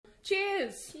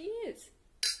Cheers! Cheers.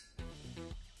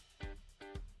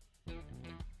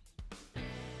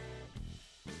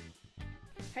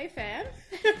 Hey fam.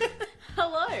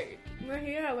 Hello. We're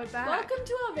here, we're back. Welcome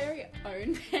to our very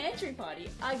own pantry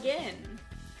party again.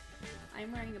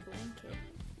 I'm wearing a blanket.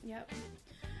 Yep. Do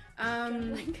you want a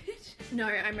blanket? No,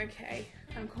 I'm okay.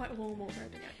 I'm quite warm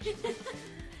already actually.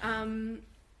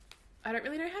 I don't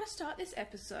really know how to start this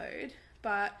episode,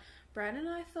 but Bran and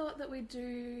I thought that we'd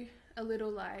do a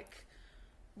little like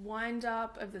wind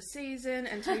up of the season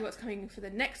and tell you what's coming for the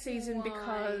next season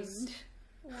because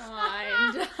Wind.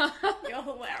 you're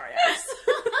hilarious.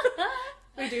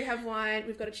 We do have wine.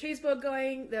 We've got a cheese board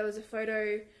going. There was a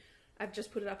photo. I've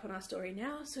just put it up on our story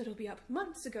now, so it'll be up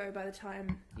months ago by the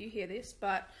time you hear this.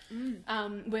 But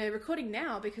we're recording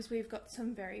now because we've got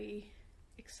some very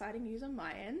exciting news on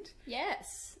my end.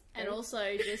 Yes. And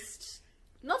also just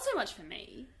not so much for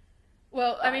me.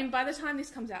 Well, I mean, by the time this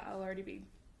comes out, I'll already be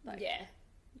like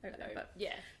over there. But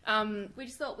yeah. We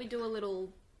just thought we'd do a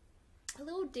little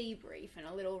debrief and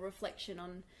a little reflection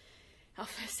on our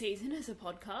first season as a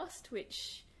podcast,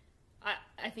 which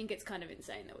I think it's kind of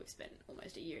insane that we've spent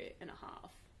almost a year and a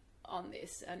half on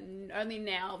this, and only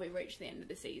now we've reached the end of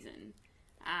the season.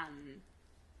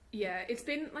 Yeah, it's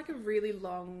been like a really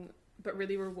long but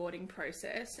really rewarding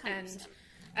process. 100%. And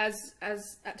as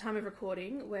at time of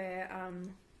recording,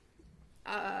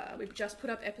 we've just put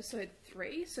up episode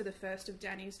 3, so the first of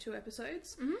Danny's 2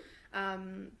 episodes.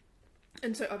 And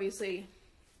so obviously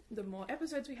the more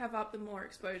episodes we have up, the more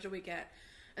exposure we get.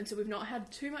 And so we've not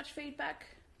had too much feedback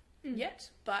yet,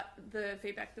 but the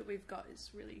feedback that we've got is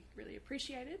really, really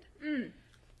appreciated. I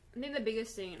think the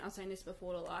biggest thing, and I was saying this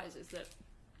before to Liza, is that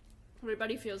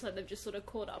everybody feels like they've just sort of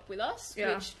caught up with us,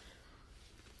 which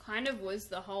kind of was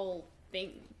the whole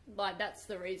thing. Like, that's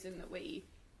the reason that we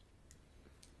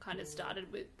kind of started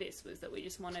with this, was that we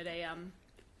just wanted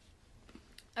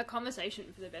a conversation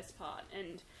for the best part.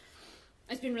 And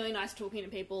it's been really nice talking to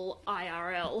people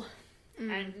IRL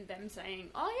and them saying,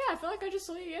 oh yeah, I feel like I just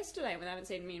saw you yesterday when they haven't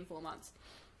seen me in 4 months.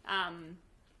 And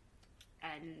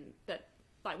that,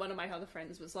 like, one of my other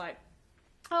friends was like,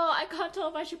 oh, I can't tell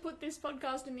if I should put this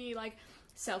podcast in the, like,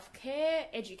 self-care,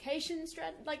 education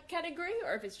category,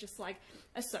 or if it's just, like,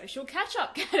 a social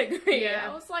catch-up category. Yeah.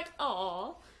 And I was like,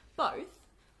 oh, both.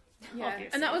 Yeah,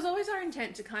 Obviously. and that was always our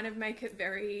intent, to kind of make it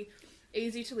very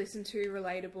easy to listen to,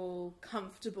 relatable,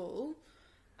 comfortable,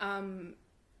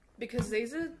 because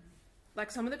these are like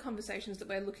some of the conversations that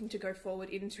we're looking to go forward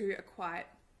into are quite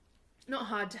not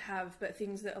hard to have, but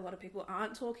things that a lot of people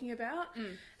aren't talking about.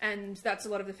 And that's a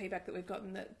lot of the feedback that we've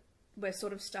gotten, that we're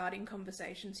sort of starting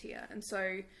conversations here. And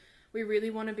so we really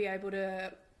want to be able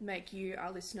to make you,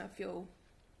 our listener, feel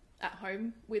at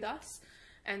home with us,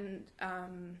 and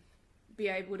be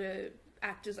able to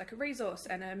act as like a resource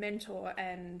and a mentor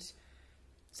and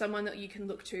someone that you can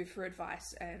look to for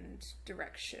advice and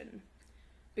direction,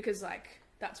 because like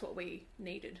that's what we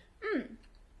needed.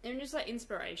 And just like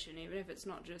inspiration, even if it's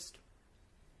not just,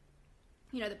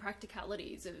 you know, the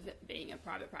practicalities of being a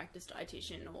private practice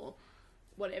dietitian or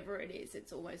whatever it is.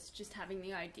 It's almost just having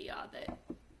the idea that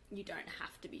you don't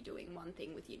have to be doing one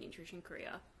thing with your nutrition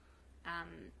career,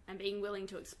 and being willing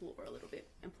to explore a little bit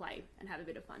and play and have a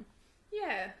bit of fun.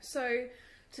 Yeah, so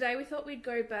today we thought we'd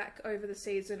go back over the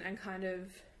season and kind of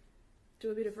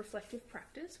do a bit of reflective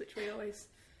practice, which we always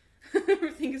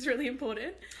think is really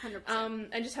important. 100%.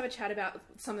 And just have a chat about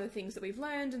some of the things that we've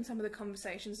learned and some of the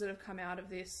conversations that have come out of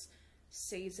this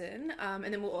season. And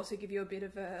then we'll also give you a bit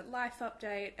of a life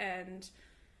update and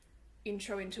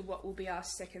intro into what will be our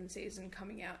second season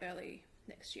coming out early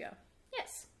next year.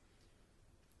 Yes.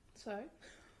 So,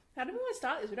 how do we want to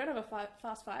start this? We don't have a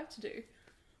fast 5 to do.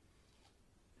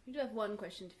 We do have one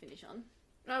question to finish on.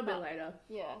 A bit later.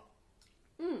 Yeah.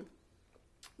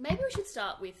 Maybe we should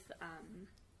start with,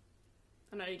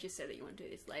 I know you just said that you want to do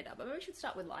this later, but maybe we should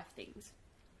start with life things.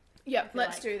 Yeah,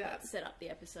 let's do that. Let's set up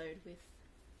the episode with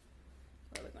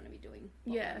what we're going to be doing,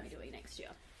 we're going to be doing next year.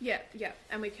 Yeah,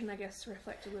 and we can, I guess,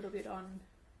 reflect a little bit on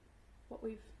what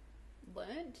we've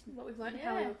learned,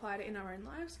 how we've applied it in our own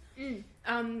lives.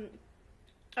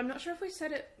 I'm not sure if we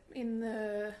said it in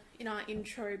our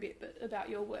intro bit, but about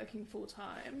your working full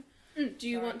time. Do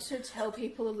you want to tell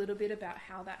people a little bit about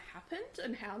how that happened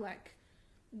and how that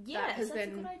has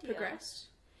then progressed?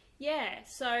 Yeah,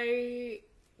 so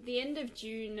the end of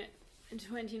June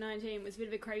 2019 was a bit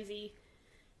of a crazy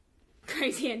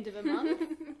end of a month.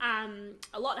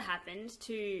 A lot happened.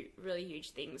 2 really huge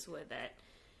things were that,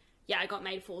 I got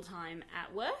made full-time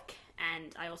at work,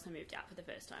 and I also moved out for the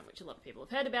first time, which a lot of people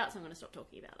have heard about, so I'm going to stop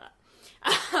talking about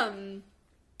that.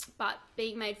 But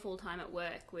being made full-time at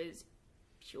work was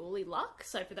purely luck.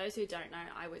 So for those who don't know,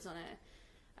 I was on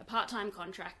a part-time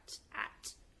contract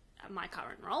at my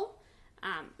current role,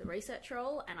 the research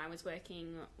role, and I was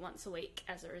working once a week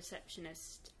as a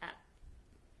receptionist at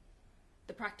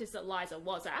the practice that Liza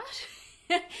was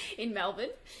at in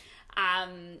Melbourne.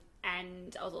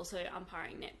 And I was also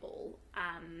umpiring netball.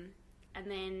 And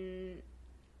then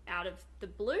out of the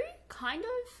blue, kind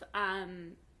of, I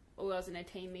was in a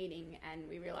team meeting and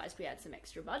we realised we had some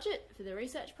extra budget for the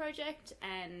research project,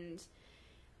 and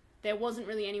there wasn't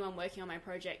really anyone working on my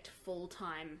project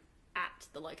full-time at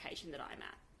the location that I'm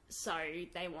at. So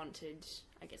they wanted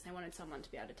someone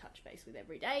to be able to touch base with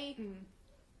every day.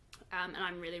 And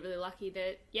I'm really, really lucky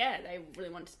that, they really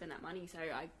wanted to spend that money. So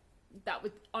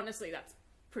that's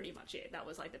pretty much it. That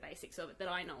was like the basics of it that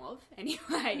I know of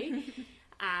anyway.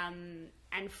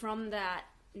 And from that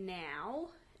now,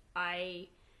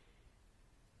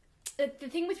 the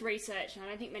thing with research, and I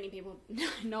don't think many people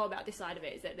know about this side of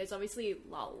it, is that there's obviously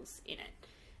lulls in it.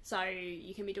 So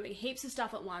you can be doing heaps of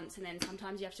stuff at once, and then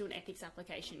sometimes you have to do an ethics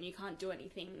application. You can't do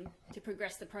anything to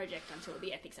progress the project until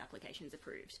the ethics application is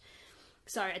approved.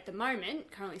 So at the moment,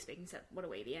 currently speaking, so what are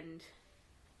we, the end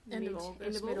of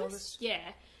August?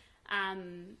 Yeah.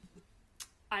 I'm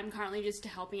currently just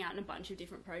helping out in a bunch of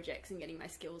different projects and getting my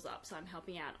skills up. So I'm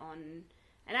helping out on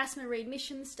an asthma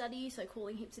readmission study, so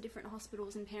calling heaps of different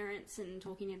hospitals and parents and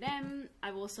talking to them.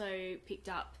 I've also picked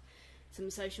up some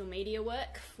social media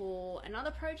work for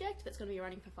another project that's going to be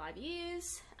running for 5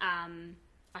 years. I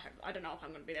don't know if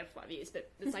I'm going to be there for 5 years,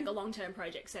 but it's like a long-term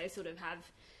project, so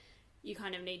you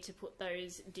kind of need to put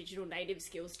those digital native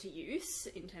skills to use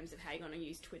in terms of how you're going to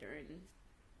use Twitter and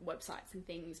websites and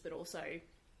things, but also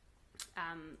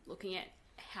looking at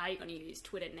how you're going to use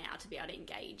Twitter now to be able to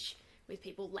engage with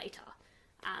people later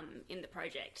in the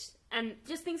project. And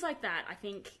just things like that. I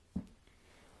think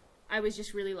I was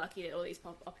just really lucky that all these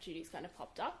opportunities kind of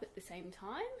popped up at the same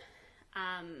time.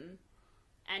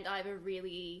 And I have a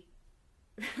really,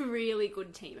 really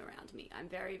good team around me. I'm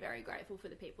very, very grateful for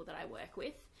the people that I work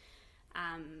with.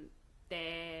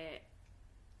 They're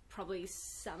probably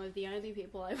some of the only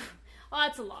people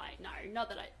it's a lie. No, not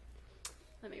that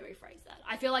let me rephrase that.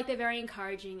 I feel like they're very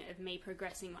encouraging of me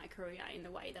progressing my career in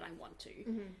the way that I want to,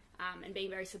 and being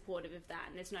very supportive of that.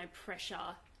 And there's no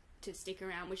pressure to stick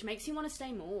around, which makes you want to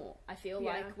stay more. I feel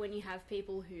like when you have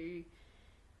people who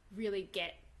really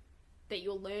get that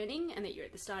you're learning and that you're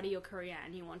at the start of your career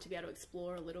and you want to be able to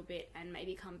explore a little bit and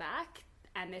maybe come back,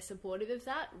 and they're supportive of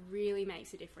that, really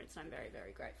makes a difference. And I'm very,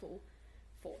 very grateful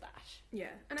for that. Yeah,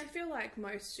 and I feel like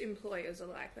most employers are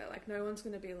like that. Like, no one's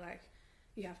going to be like,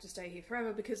 you have to stay here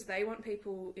forever, because they want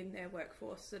people in their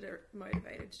workforce that are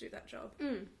motivated to do that job.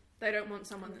 They don't want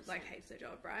someone that like hates their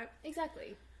job, right?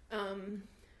 Exactly.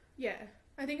 Yeah,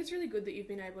 I think it's really good that you've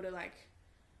been able to like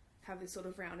have this sort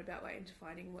of roundabout way into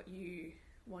finding what you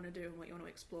want to do and what you want to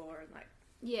explore, and like...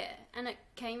 Yeah, and it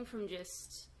came from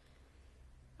just...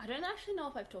 I don't actually know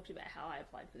if I've talked about how I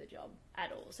applied for the job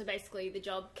at all. So basically the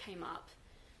job came up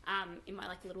in my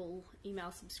like little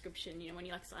email subscription, you know, when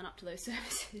you like sign up to those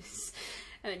services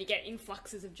and then you get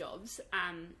influxes of jobs.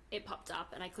 It popped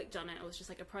up and I clicked on it. It was just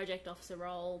like a project officer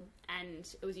role, and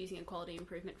it was using a quality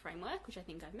improvement framework, which I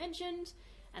think I've mentioned,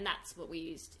 and that's what we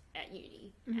used at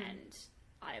uni. And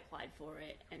I applied for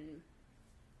it and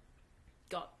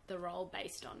got the role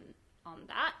based on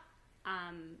that.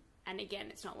 And again,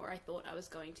 it's not where I thought I was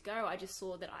going to go. I just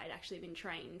saw that I'd actually been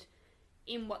trained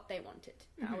in what they wanted.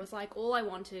 I was like, all I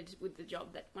wanted with the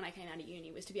job that when I came out of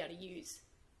uni was to be able to use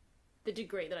the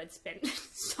degree that I'd spent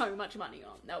so much money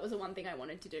on. That was the one thing I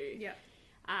wanted to do. Yeah.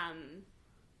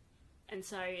 And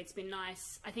so it's been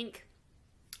nice. I think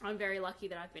I'm very lucky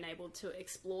that I've been able to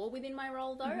explore within my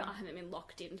role, though. I haven't been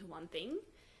locked into one thing,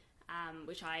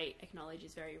 which I acknowledge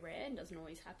is very rare and doesn't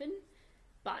always happen.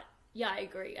 But yeah, I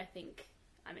agree. I think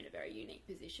I'm in a very unique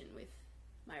position with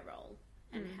my role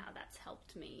and how that's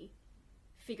helped me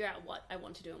figure out what I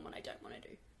want to do and what I don't want to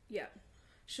do. Yeah.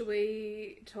 Should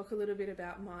we talk a little bit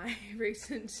about my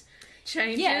recent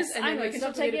changes? Yes, and then we can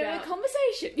stop taking over the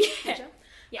conversation. Yeah.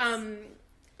 Yes.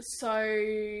 So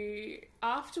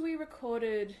after we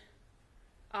recorded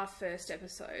our first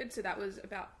episode, so that was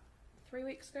about 3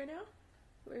 weeks ago now,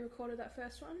 that we recorded that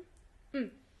first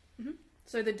one.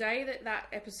 So the day that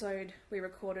episode we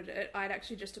recorded it, I'd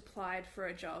actually just applied for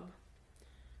a job,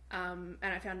 and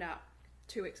I found out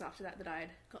 2 weeks after that I'd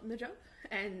gotten the job.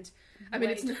 And I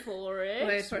mean, it's no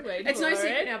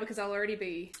secret now, because I'll already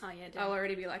be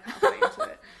like halfway into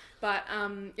it. But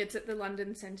it's at the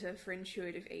London Centre for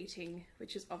Intuitive Eating,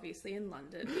 which is obviously in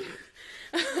London.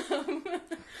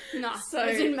 No, so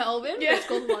it's in Melbourne. Yeah, it's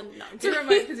called London. No. It's a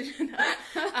remote position.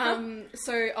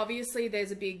 So obviously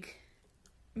there's a big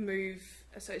move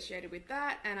associated with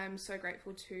that, and I'm so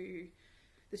grateful to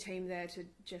the team there, to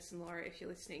Jess and Laura, if you're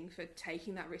listening, for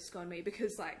taking that risk on me,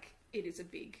 because like it is a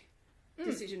big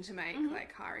decision to make,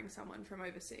 like hiring someone from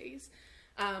overseas.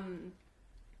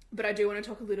 But I do want to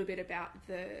talk a little bit about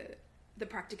the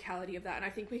practicality of that, and I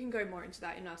think we can go more into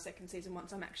that in our second season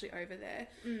once I'm actually over there.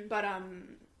 But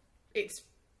it's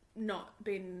not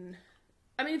been,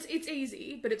 I mean, it's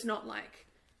easy, but it's not like,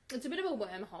 it's a bit of a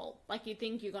wormhole. Like, you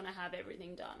think you're gonna have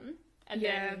everything done, and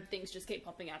then things just keep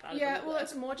popping up out of the woodwork. Well,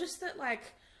 it's more just that,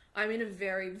 like, I'm in a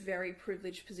very, very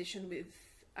privileged position with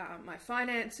my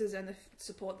finances and the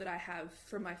support that I have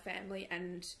from my family,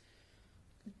 and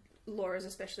Laura's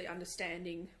especially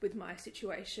understanding with my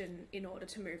situation in order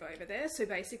to move over there. So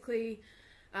basically,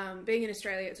 being in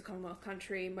Australia, it's a Commonwealth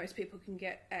country. Most people can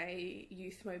get a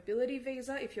youth mobility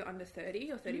visa if you're under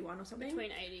 30 or 31 or something.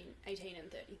 Between 18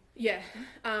 and 30. Yeah.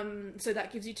 So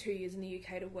that gives you 2 years in the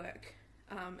UK to work.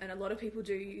 And a lot of people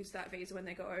do use that visa when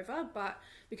they go over, but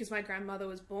because my grandmother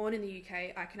was born in the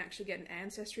UK, I can actually get an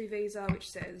ancestry visa, which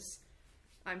says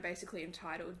I'm basically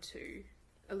entitled to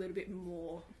a little bit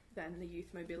more than the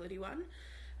youth mobility one.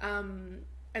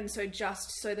 And so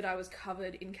just so that I was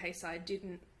covered in case I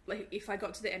didn't, like, if I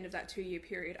got to the end of that 2-year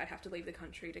period, I'd have to leave the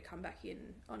country to come back in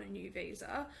on a new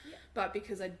visa. Yeah. But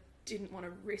because I didn't want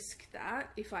to risk that,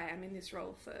 if I am in this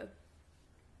role for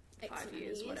 5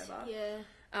 years, whatever. Yeah.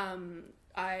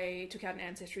 I took out an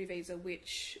ancestry visa,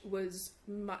 which was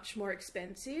much more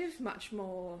expensive, much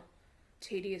more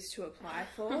tedious to apply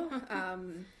for.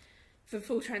 For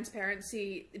full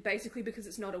transparency, basically because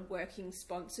it's not a working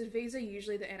sponsored visa,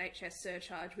 usually the NHS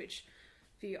surcharge, which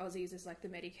for you Aussies is like the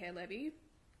Medicare levy,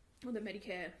 or the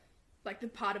Medicare, like the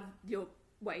part of your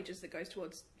wages that goes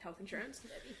towards health insurance.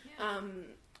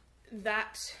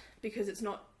 That, because it's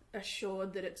not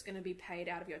assured that it's going to be paid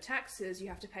out of your taxes, you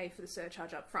have to pay for the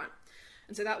surcharge up front.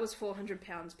 And so that was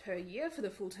 £400 per year for the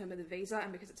full term of the visa,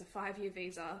 and because it's a 5-year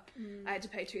visa, I had to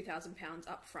pay £2,000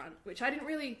 up front, which I didn't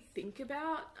really think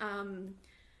about.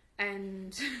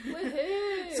 And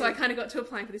so I kind of got to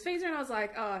applying for this visa, and I was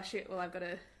like, oh shit, well, I've got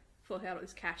to fork out all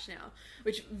this cash now,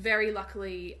 which very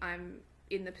luckily I'm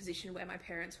in the position where my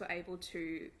parents were able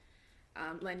to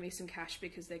lend me some cash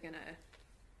because they're going to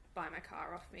buy my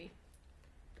car off me.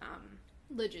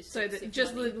 Logistics. So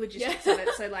just the logistics of it.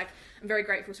 So like, I'm very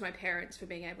grateful to my parents for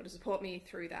being able to support me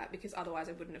through that, because otherwise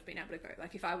I wouldn't have been able to go.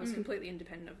 Like, if I was completely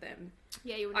independent of them,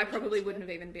 I probably wouldn't have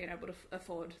even been able to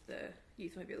afford the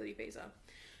youth mobility visa.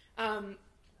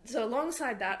 So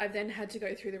alongside that, I've then had to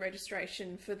go through the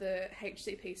registration for the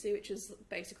HCPC, which is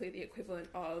basically the equivalent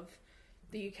of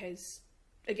the UK's,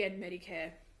 again,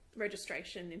 Medicare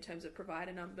registration in terms of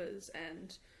provider numbers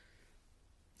and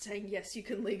saying, yes, you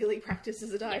can legally practice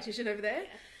as a dietitian over there,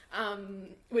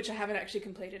 which I haven't actually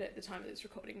completed at the time of this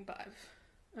recording, but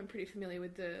I'm pretty familiar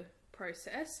with the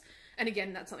process. And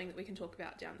again, that's something that we can talk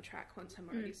about down the track once I'm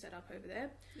already set up over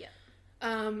there. Yeah.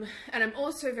 And I'm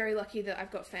also very lucky that I've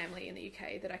got family in the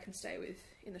UK that I can stay with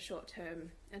in the short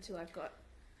term until I've got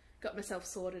myself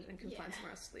sorted and can find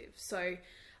somewhere else to live. So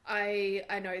I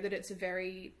know that it's a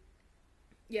very,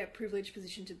 privileged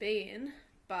position to be in,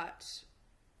 but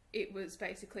it was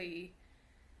basically,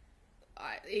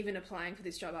 even applying for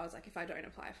this job, I was like, if I don't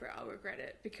apply for it, I'll regret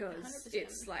it, because 100%.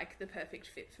 It's like the perfect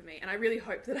fit for me. And I really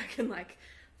hope that I can like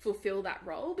fulfill that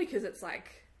role, because it's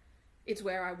like, it's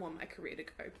where I want my career to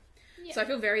go. Yeah. So I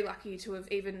feel very lucky to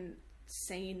have even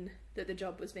seen that the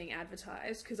job was being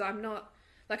advertised, because I'm not,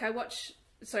 like,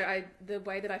 the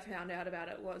way that I found out about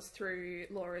it was through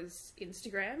Laura's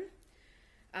Instagram.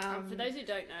 For those who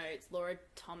don't know, it's Laura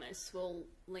Thomas. We'll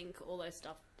link all those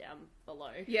stuff down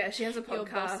below. Yeah, she has a podcast. Your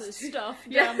boss's stuff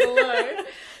down below.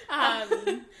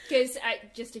 Because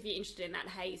just if you're interested in that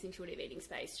Hayes intuitive eating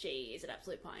space, she is an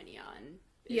absolute pioneer and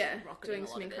is doing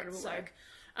some incredible work.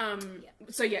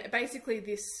 So basically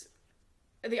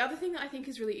the other thing that I think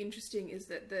is really interesting is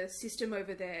that the system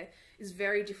over there is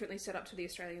very differently set up to the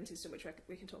Australian system, which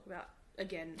we can talk about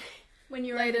again when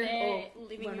you're later, over there, or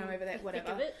living when I'm over there,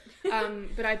 whatever. Thick of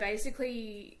it. But I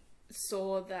basically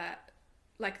saw that,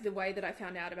 like, the way that I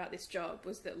found out about this job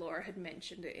was that Laura had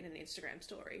mentioned it in an Instagram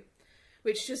story,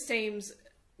 which just seems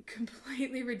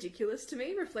completely ridiculous to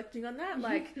me, reflecting on that.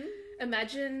 Like,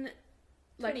 imagine,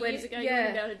 like, 20 years ago, you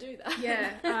wouldn't be able to do that.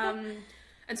 Yeah.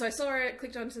 And so I saw it,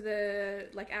 clicked onto the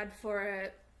like ad for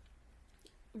it,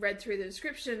 read through the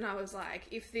description, and I was like,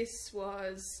 if this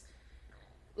was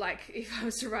like, if I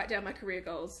was to write down my career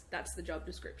goals, that's the job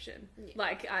description. Yeah.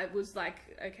 Like, I was like,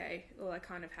 okay, well, I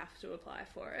kind of have to apply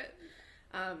for it.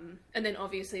 And then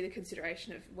obviously the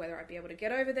consideration of whether I'd be able to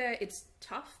get over there, it's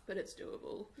tough, but it's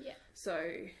doable. Yeah. So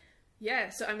yeah,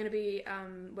 so I'm going to be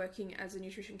working as a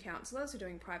nutrition counsellor, so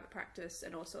doing private practice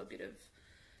and also a bit of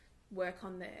work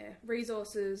on their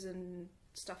resources and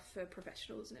stuff for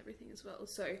professionals and everything as well.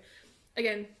 So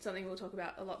again, something we'll talk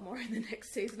about a lot more in the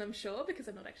next season, I'm sure, because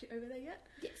I'm not actually over there yet.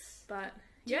 Yes. But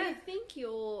do you think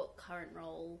your current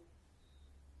role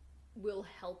will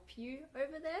help you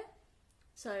over there?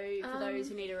 So for those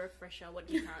who need a refresher, what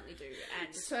do you currently do,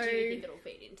 and do you think it'll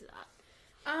feed into that?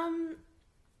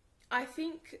 I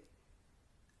think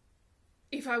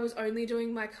if I was only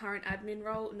doing my current admin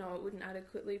role, no, it wouldn't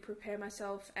adequately prepare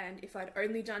myself. And if I'd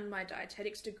only done my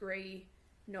dietetics degree,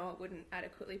 no, it wouldn't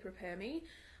adequately prepare me.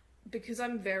 Because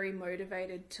I'm very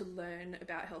motivated to learn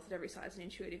about health at every size and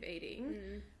intuitive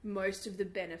eating, most of the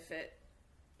benefit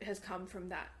has come from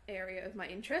that area of my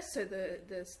interest. So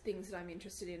the things that I'm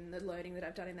interested in, the learning that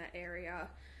I've done in that area.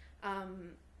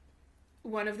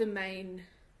 One of the main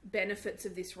benefits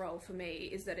of this role for me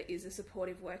is that it is a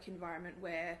supportive work environment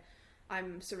where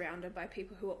I'm surrounded by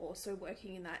people who are also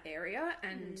working in that area,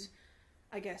 and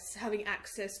I guess having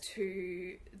access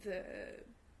to the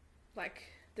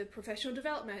professional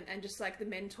development and just like the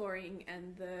mentoring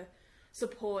and the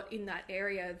support in that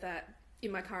area that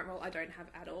in my current role I don't have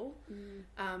at all.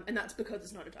 And that's because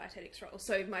it's not a dietetics role.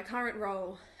 So my current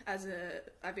role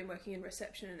I've been working in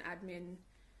reception and admin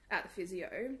at the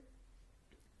physio.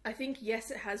 I think,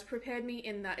 yes, it has prepared me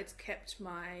in that it's kept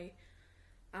my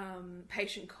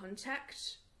patient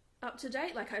contact up to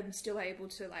date. Like, I'm still able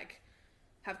to like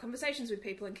have conversations with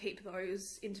people and keep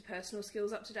those interpersonal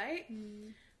skills up to date.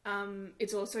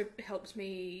 It's also helped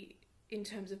me in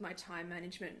terms of my time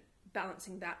management,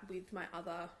 balancing that with my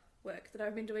other work that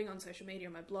I've been doing on social media,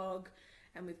 on my blog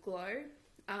and with Glow.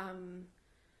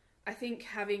 I think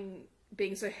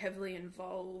being so heavily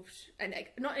involved, and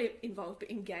not involved,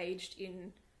 but engaged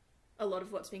in a lot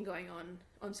of what's been going on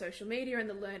social media and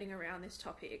the learning around this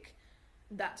topic,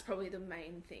 that's probably the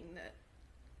main thing that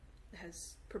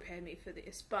has prepared me for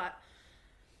this. But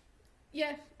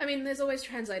yeah, I mean, there's always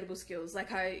translatable skills.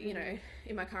 Like in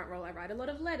my current role, I write a lot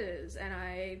of letters, and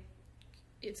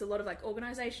it's a lot of like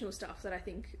organizational stuff that I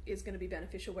think is going to be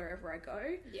beneficial wherever I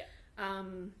go. Yeah.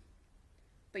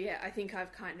 But yeah, I think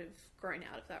I've kind of grown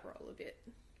out of that role a bit.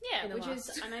 Yeah,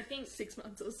 and I think 6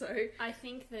 months or so. I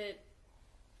think that,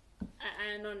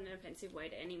 and not in an offensive way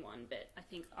to anyone, but I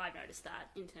think I've noticed that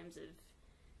in terms of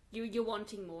you're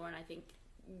wanting more, and I think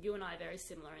you and I are very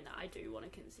similar in that I do want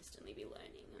to consistently be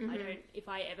learning. If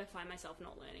I ever find myself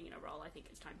not learning in a role, I think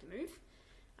it's time to move.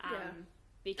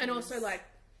 Because... And also, like,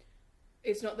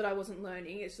 it's not that I wasn't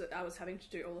learning, it's that I was having to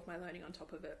do all of my learning on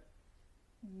top of it.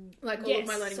 Like, all of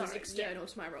my learning was external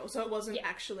to my role, so it wasn't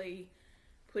actually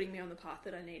putting me on the path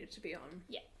that I needed to be on.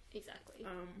 Yeah, exactly.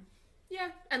 Yeah,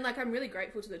 and like, I'm really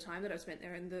grateful to the time that I've spent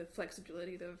there and the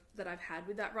flexibility that I've had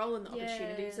with that role and the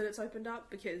opportunities that it's opened up,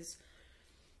 because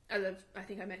as I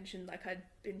think I mentioned, like, I'd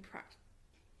been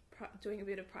doing a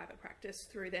bit of private practice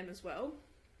through them as well.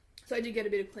 So I did get a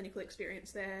bit of clinical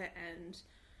experience there, and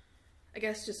I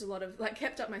guess just a lot of, like,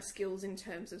 kept up my skills in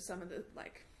terms of some of the,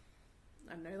 like,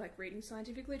 I don't know, like reading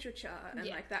scientific literature and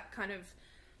like that kind of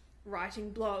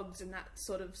writing blogs and that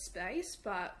sort of space,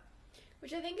 but...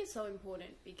 Which I think is so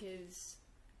important, because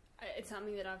it's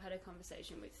something that I've had a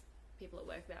conversation with people at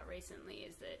work about recently,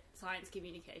 is that science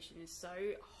communication is so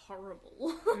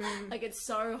horrible. Like, it's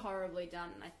so horribly done.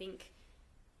 And I think,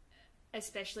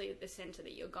 especially at the centre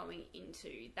that you're going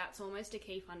into, that's almost a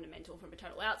key fundamental from a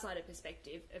total outsider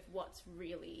perspective of what's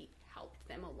really helped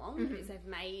them along, is they've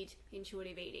made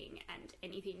intuitive eating and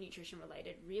anything nutrition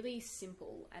related really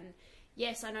simple. And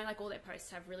yes, I know, like, all their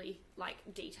posts have really, like,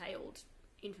 detailed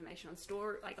information on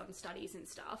on studies and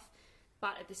stuff,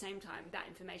 but at the same time, that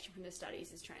information from the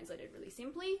studies is translated really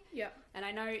simply. Yeah. And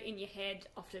I know in your head,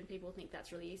 often people think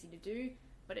that's really easy to do,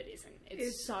 but it isn't.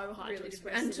 It's so hard to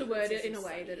express and to word it in a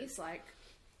way that it's like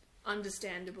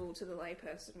understandable to the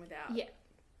layperson without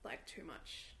like too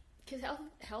much. Because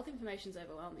health information is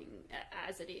overwhelming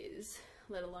as it is,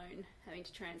 let alone having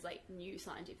to translate new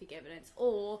scientific evidence,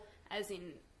 or as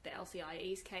in the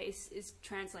LCIE's case, is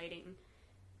translating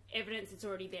evidence that's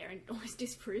already there and almost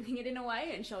disproving it in a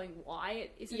way and showing why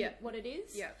it isn't what it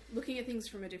is. Yeah, looking at things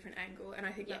from a different angle, and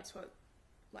I think that's what,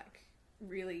 like,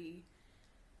 really,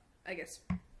 I guess,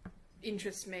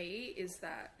 interests me, is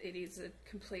that it is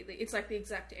it's like the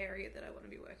exact area that I want to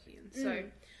be working in. So,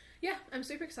 yeah, I'm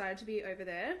super excited to be over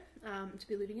there, to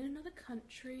be living in another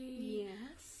country.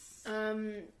 Yes.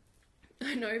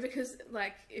 I know, because,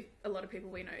 like, if a lot of people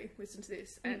we know listen to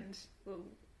this and will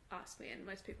ask me, and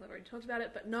most people have already talked about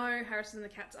it, but no, Harrison and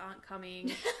the cats aren't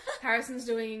coming. Harrison's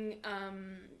doing,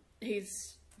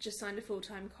 he's just signed a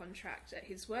full-time contract at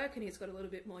his work, and he's got a little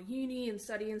bit more uni and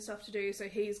study and stuff to do, so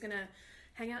he's going to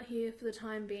hang out here for the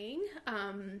time being.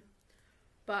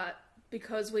 But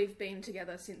because we've been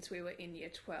together since we were in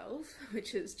year 12,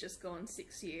 which has just gone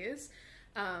 6 years...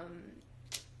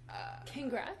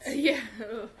 congrats. Yeah.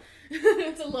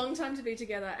 It's a long time to be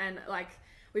together, and like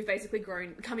we've basically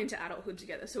come into adulthood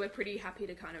together, so we're pretty happy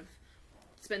to kind of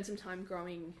spend some time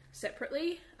growing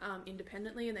separately,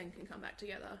 independently, and then can come back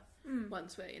together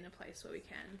once we're in a place where we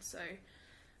can. So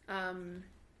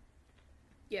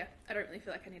yeah, I don't really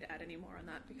feel like I need to add any more on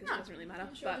that because it doesn't really matter,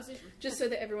 but just so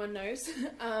that everyone knows.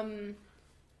 And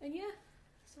yeah,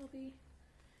 so I'll be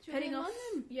heading off.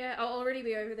 Yeah, I'll already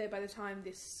be over there by the time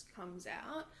this comes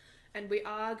out, and we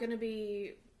are going to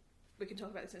be, we can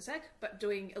talk about this in a sec, but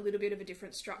doing a little bit of a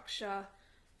different structure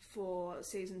for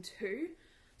season 2.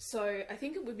 So I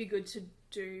think it would be good to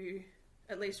do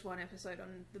at least one episode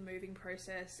on the moving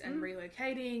process and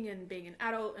relocating and being an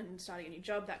adult and starting a new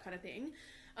job, that kind of thing.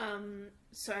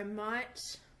 So I might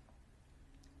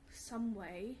some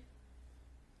way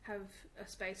have a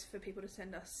space for people to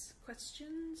send us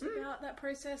questions about that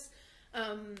process.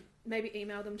 Maybe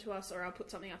email them to us, or I'll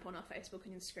put something up on our Facebook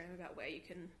and Instagram about where you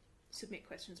can submit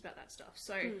questions about that stuff.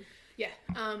 So yeah,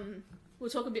 we'll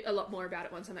talk a lot more about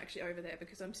it once I'm actually over there,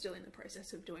 because I'm still in the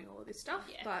process of doing all of this stuff.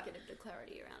 Yeah, but get a bit of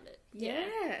clarity around it.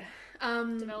 Yeah.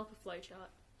 Develop a flowchart.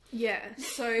 Yeah,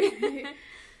 so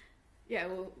yeah,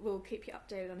 we'll keep you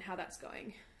updated on how that's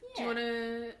going. Yeah. Do you want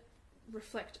to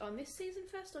reflect on this season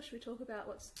first, or should we talk about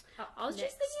what's up I was next?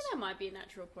 just thinking that might be a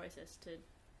natural process to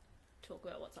talk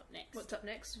about what's up next. What's up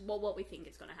next? Well, what we think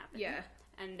is going to happen. Yeah.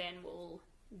 And then we'll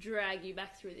drag you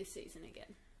back through this season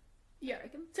again. Yeah, I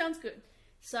reckon. Sounds good.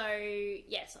 So,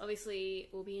 yes, obviously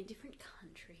we'll be in different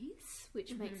countries,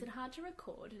 which makes it hard to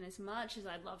record. And as much as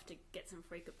I'd love to get some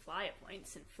frequent flyer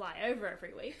points and fly over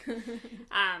every week,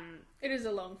 it is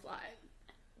a long flight.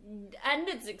 And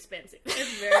it's expensive.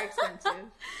 It's very expensive.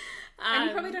 And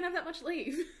you probably don't have that much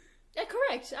leave. Yeah,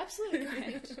 correct. Absolutely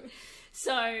correct.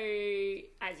 So,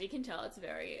 as you can tell, it's a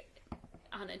very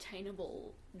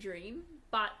unattainable dream.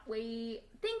 But we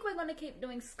think we're going to keep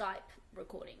doing Skype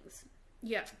recordings.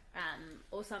 Yeah.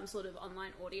 Or some sort of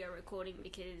online audio recording,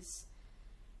 because,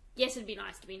 yes, it'd be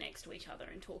nice to be next to each other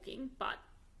and talking, but,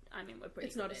 I mean, we're pretty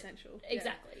It's not essential.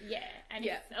 Exactly, yeah. And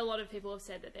a lot of people have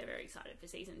said that they're very excited for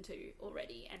season 2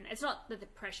 already. And it's not that the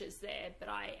pressure's there, but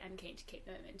I am keen to keep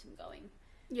the momentum going.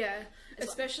 Yeah,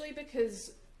 especially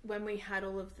because when we had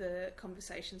all of the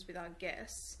conversations with our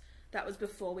guests, that was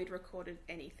before we'd recorded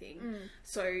anything.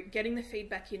 So getting the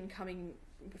feedback in coming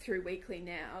through weekly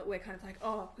now, we're kind of like,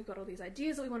 oh, we've got all these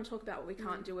ideas that we want to talk about, but we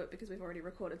can't do it because we've already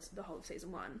recorded the whole of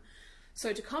season 1.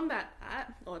 So to combat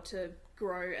that, or to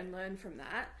grow and learn from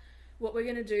that, what we're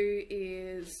going to do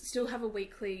is still have a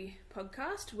weekly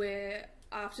podcast where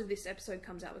after this episode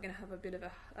comes out, we're going to have a bit of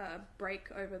a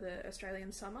break over the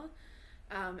Australian summer.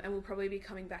 And we'll probably be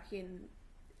coming back in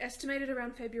estimated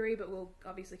around February, but we'll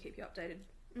obviously keep you updated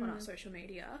on our social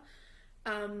media.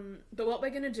 But what we're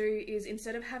going to do is,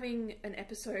 instead of having an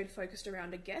episode focused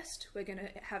around a guest, we're going to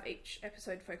have each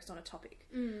episode focused on a topic.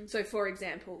 So for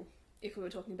example, if we were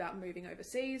talking about moving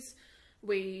overseas,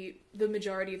 the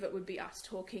majority of it would be us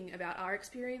talking about our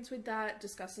experience with that,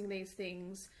 discussing these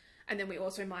things, and then we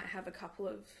also might have a couple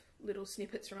of little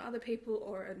snippets from other people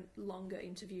or a longer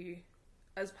interview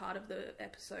as part of the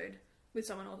episode with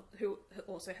someone who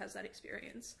also has that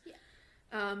experience.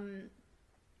 Yeah.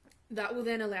 That will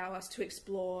then allow us to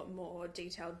explore more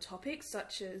detailed topics,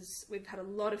 such as we've had a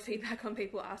lot of feedback on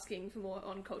people asking for more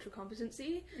on cultural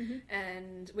competency,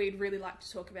 and we'd really like to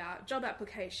talk about job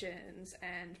applications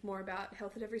and more about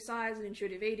health at every size and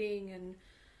intuitive eating and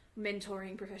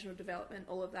mentoring, professional development,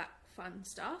 all of that fun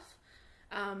stuff.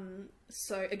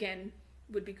 So again,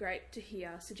 would be great to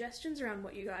hear suggestions around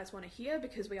what you guys want to hear,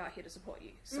 because we are here to support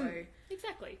you. So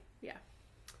exactly. Yeah.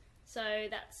 So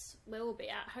that's where we'll be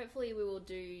at. Hopefully we will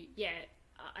do,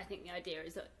 I think the idea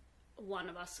is that one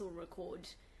of us will record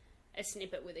a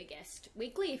snippet with a guest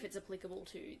weekly if it's applicable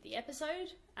to the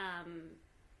episode,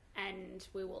 and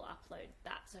we will upload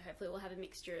that. So hopefully we'll have a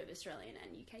mixture of Australian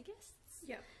and UK guests.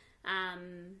 Yeah.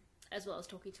 As well as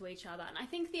talking to each other. And I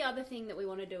think the other thing that we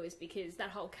want to do is, because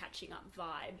that whole catching up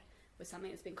vibe was something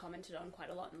that's been commented on quite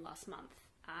a lot in the last month,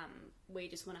 we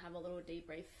just want to have a little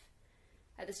debrief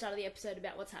at the start of the episode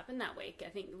about what's happened that week. I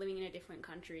think living in a different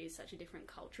country is such a different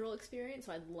cultural experience,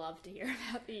 so I'd love to hear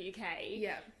about the UK.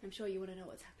 Yeah. I'm sure you want to know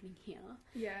what's happening here.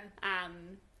 Yeah.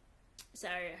 So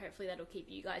hopefully that'll keep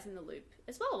you guys in the loop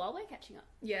as well while we're catching up.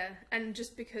 Yeah, and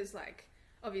just because, like,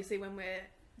 obviously when we're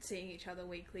seeing each other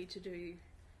weekly to do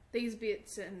these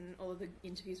bits and all of the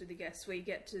interviews with the guests, we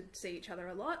get to see each other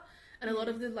a lot, and a lot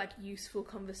of the like useful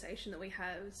conversation that we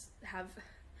have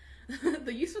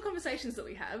the useful conversations that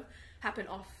we have happen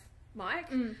off mic.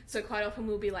 So quite often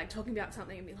we'll be like talking about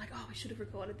something and be like, oh, we should have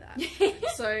recorded that.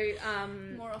 So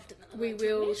more often than we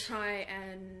will try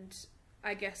and,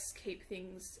 I guess, keep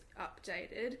things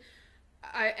updated.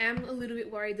 I am a little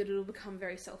bit worried that it'll become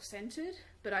very self-centered,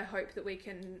 but I hope that we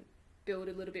can build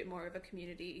a little bit more of a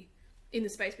community in the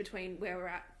space between where we're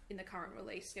at in the current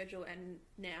release schedule and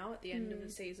now at the end of the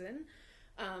season,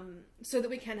 so that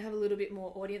we can have a little bit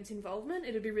more audience involvement.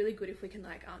 It'd be really good if we can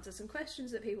like answer some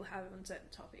questions that people have on certain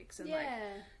topics and like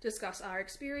discuss our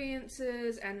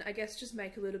experiences, and I guess just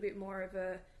make a little bit more of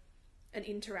an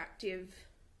interactive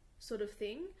sort of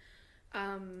thing.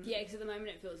 Because at the moment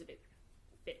it feels a bit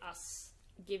us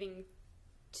giving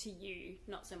to you,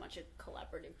 not so much a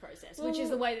collaborative process, which is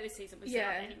the way that this season was set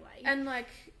up anyway. And like,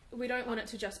 we don't want it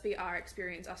to just be our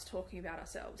experience, us talking about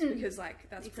ourselves, because like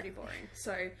that's pretty boring.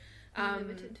 So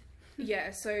limited.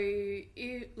 So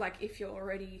if you're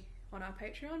already on our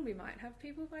Patreon, we might have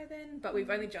people by then, but we've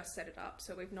only just set it up,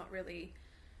 so we've not really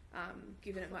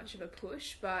given it much of a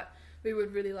push. But we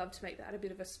would really love to make that a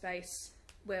bit of a space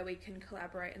where we can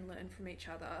collaborate and learn from each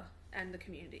other and the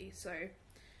community. So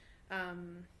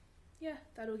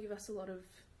that'll give us a lot of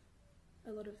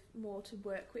more to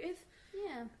work with.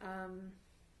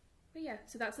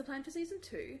 So that's the plan for season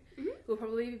 2. We'll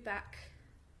probably be back,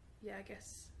 I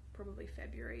guess probably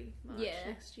February, March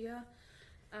next year.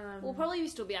 We'll probably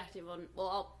still be active on,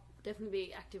 I'll definitely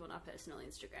be active on our personal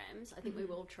Instagrams. I think we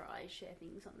will try share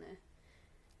things on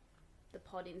the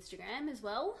pod Instagram as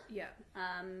well.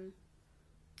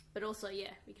 But also,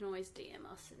 we can always DM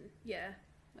us, and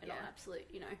we're not absolute,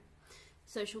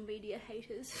 social media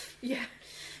haters.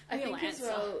 I think as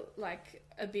well, like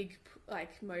a big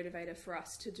motivator for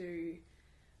us to do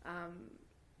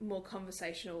more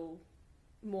conversational,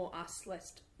 more us,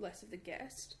 less of the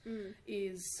guest,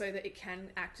 is so that it can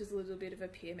act as a little bit of a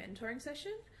peer mentoring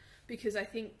session, because I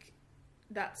think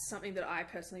that's something that I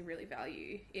personally really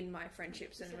value in my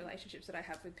friendships and relationships that I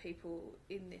have with people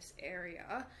in this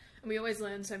area. And we always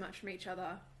learn so much from each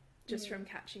other just from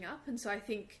catching up. And so I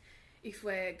think if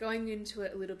we're going into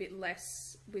it a little bit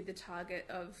less with the target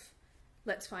of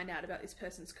let's find out about this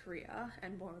person's career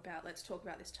and more about let's talk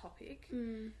about this topic,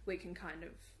 we can kind of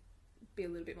be a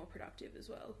little bit more productive as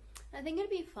well. I think it'd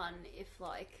be fun if,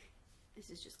 like, this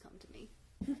has just come to me,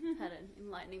 had an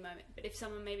enlightening moment, but if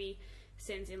someone maybe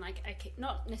sends in like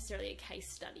not necessarily a case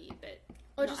study, but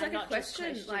or just like a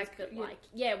question,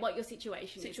 what your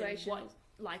situation is, and what,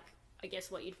 like, I guess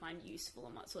what you'd find useful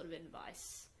and what sort of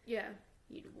advice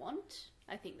you'd want.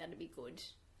 I think that'd be good.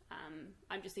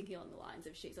 I'm just thinking along the lines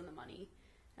of She's on the Money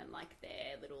and like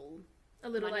their little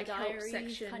like help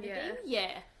section kind of thing.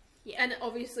 And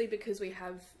obviously because we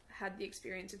have had the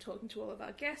experience of talking to all of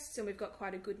our guests, and we've got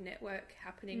quite a good network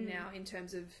happening now in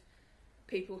terms of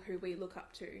people who we look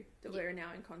up to that we're now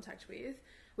in contact with,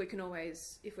 we can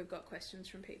always, if we've got questions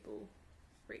from people,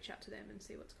 reach out to them and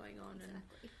see what's going on and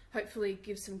hopefully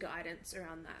give some guidance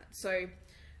around that. So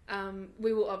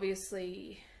we will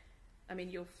obviously,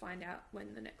 you'll find out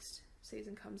when the next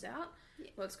season comes out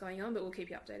what's going on, but we'll keep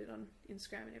you updated on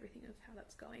Instagram and everything of how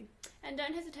that's going. And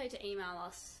don't hesitate to email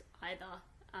us either.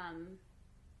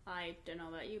 I don't know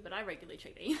about you, but I regularly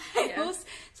check the emails.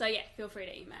 So feel free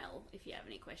to email if you have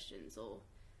any questions or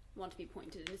want to be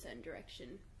pointed in a certain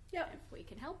direction. If we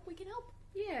can help, we can help.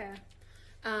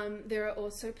 There are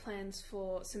also plans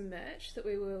for some merch that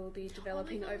we will be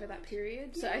developing over that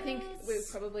period. So I think we're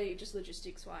probably, just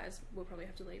logistics wise, we'll probably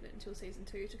have to leave it until season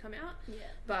 2 to come out.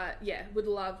 But would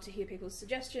love to hear people's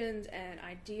suggestions and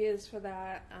ideas for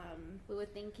that. We were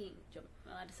thinking, am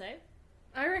I allowed to say it?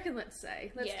 I reckon let's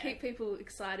keep people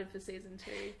excited for season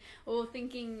 2. We were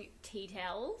thinking tea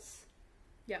towels.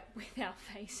 With our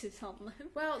faces on them.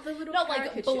 Well, the little not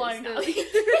like blown up.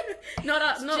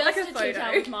 not just like a photo tea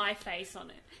towel with my face on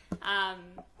it.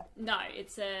 No,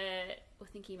 it's we're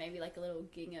thinking maybe like a little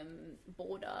gingham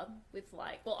border with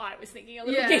like. Well, I was thinking a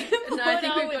little gingham border I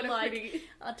think we've got with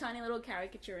a tiny little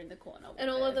caricature in the corner, and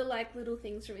all of the like little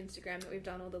things from Instagram that we've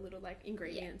done, all the little like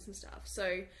ingredients and stuff. So,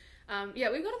 we've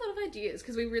got a lot of ideas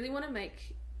because we really want to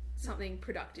make something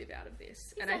productive out of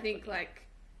this, and I think like.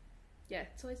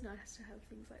 It's always nice to have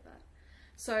things like that.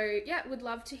 So, would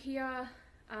love to hear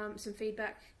some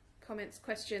feedback, comments,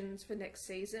 questions for next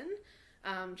season,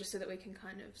 just so that we can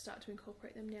kind of start to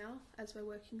incorporate them now as we're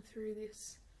working through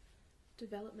this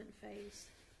development phase.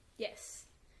 Yes,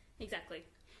 exactly.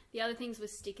 The other things were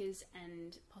stickers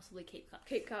and possibly keep cups.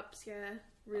 Keep cups,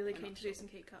 really keen to do some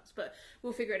keep cups, but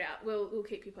we'll figure it out. We'll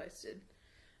keep you posted.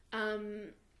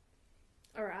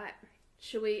 All right.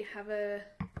 Shall we have a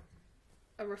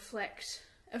reflect?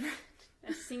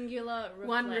 A singular reflect.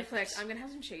 One reflect. I'm going to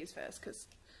have some cheese first because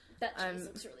that cheese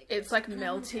looks really good. It's like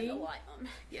melty. Turn the light on.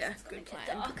 Yeah, It's good gonna plan.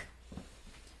 get dark. I'm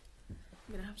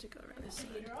going to have to go around this side.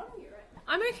 Heater on, you're right.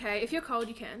 I'm okay. If you're cold,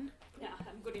 you can. Yeah,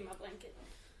 I'm good in my blanket.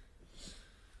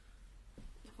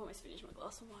 I've almost finished my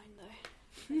glass of wine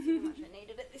though. That's how much I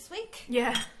needed it this week.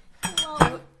 Yeah.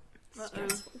 Hello.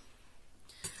 Stressful.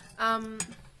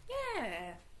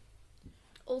 Yeah.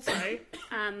 Also,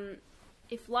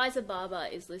 if Liza Barber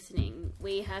is listening,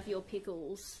 we have your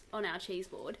pickles on our cheese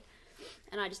board,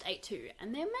 and I just ate 2,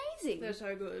 and they're amazing. They're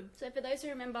so good. So for those who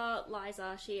remember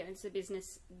Liza, she owns the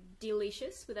business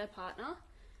Delicious with her partner.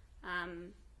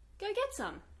 Go get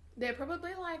some. They're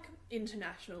probably like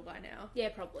international by now. Yeah,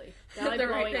 probably. They're like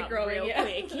They're growing real yeah.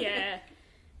 quick. Yeah.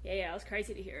 Yeah, it was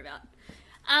crazy to hear about.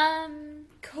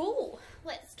 Cool.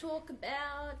 Let's talk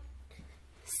about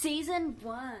season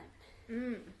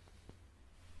 1.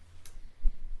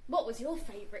 What was your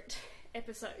favourite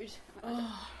episode?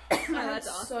 I had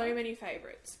so many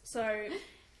favourites. So,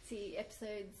 see,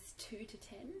 episodes 2 to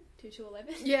 10, 2 to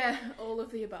 11. Yeah, all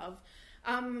of the above.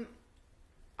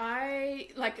 I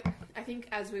think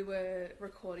as we were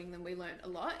recording them, we learned a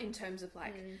lot in terms of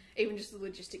like even just the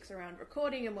logistics around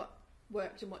recording and what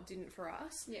worked and what didn't for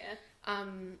us. Yeah.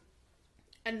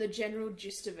 And the general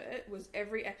gist of it was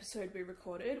every episode we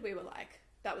recorded, we were like,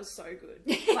 that was so good.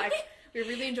 Like, we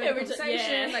really enjoyed the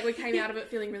conversation. Yeah. Like, we came out of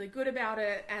it feeling really good about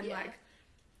it. And, like,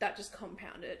 that just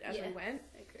compounded as we went.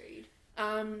 Agreed.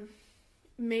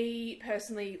 Me,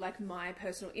 personally, like, my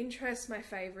personal interests, my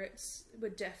favourites were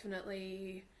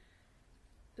definitely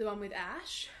the one with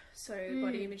Ash. So,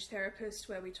 Body Image Therapist,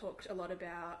 where we talked a lot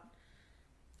about,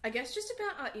 I guess, just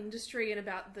about our industry and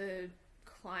about the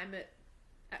climate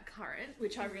at current,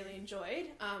 which I really enjoyed.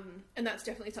 And that's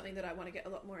definitely something that I want to get a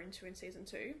lot more into in season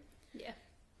 2. Yeah.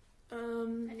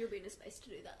 And you'll be in a space to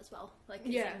do that as well, like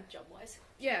job wise.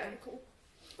 Yeah. Very cool.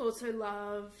 Also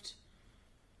loved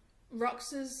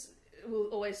Rox's will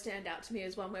always stand out to me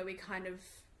as one where we kind of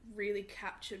really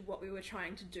captured what we were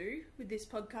trying to do with this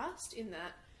podcast, in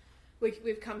that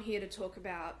we've come here to talk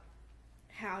about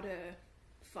how to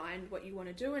find what you want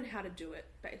to do and how to do it,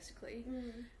 basically.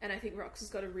 And I think Rox has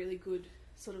got a really good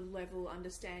sort of level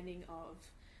understanding of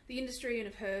the industry and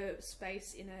of her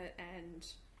space in it, and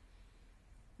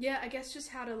yeah, I guess just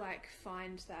how to like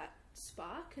find that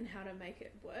spark and how to make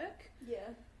it work.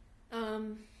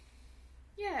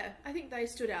 Yeah, I think they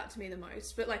stood out to me the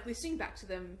most, but like listening back to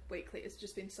them weekly has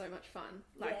just been so much fun.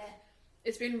 Like,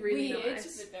 it's been really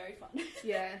nice. But very fun.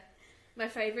 Yeah. My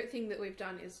favourite thing that we've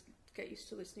done is get used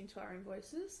to listening to our own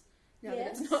voices now that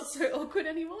it's not so awkward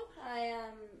anymore.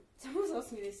 Someone was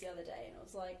asking me this the other day, and I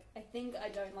was like, I think I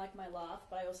don't like my laugh,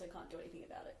 but I also can't do anything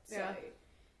about it. So I'm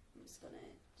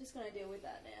just gonna deal with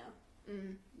that now.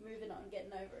 Moving on,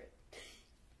 getting over it.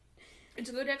 It's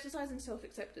a good exercise in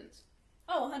self-acceptance.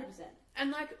 Oh, 100%.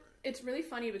 And like, it's really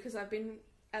funny because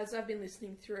as I've been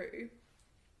listening through,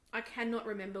 I cannot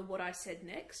remember what I said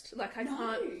next. Like, I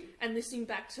can't. And listening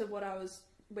back to where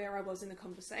I was in the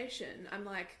conversation, I'm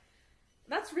like,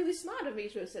 that's really smart of me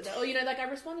to have said that. Or, you know, like, I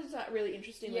responded to that really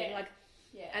interestingly.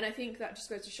 And I think that just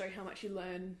goes to show how much you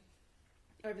learn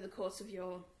over the course of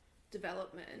your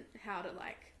development, how to,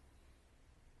 like,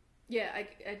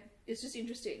 it's just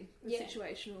interesting. The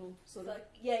situational sort of... Like,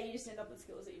 you just end up with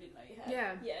skills that you didn't know you had.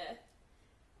 Yeah.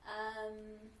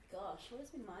 Gosh, what has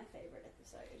been my favourite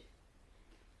episode?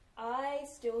 I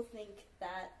still think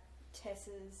that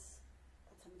Tessa's...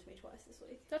 That's happened to me twice this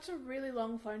week. That's a really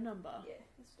long phone number. Yeah,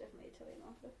 it's definitely a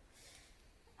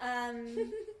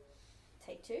telemarketer.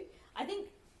 Take 2. I think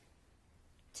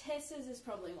Tessa's is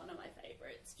probably one of my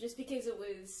favourites, just because it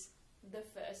was the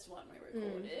first one we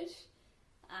recorded.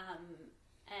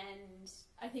 And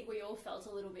I think we all felt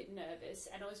a little bit nervous,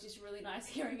 and it was just really nice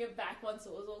hearing it back once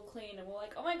it was all clean, and we're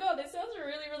like, oh my god, this sounds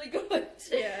really, really good.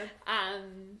 Yeah.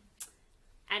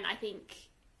 And I think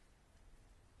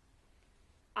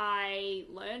I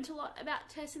learned a lot about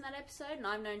Tess in that episode, and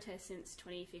I've known Tess since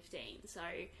 2015, so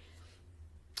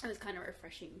it was kind of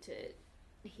refreshing to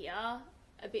hear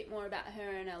a bit more about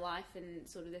her and her life and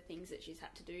sort of the things that she's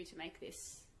had to do to make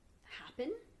this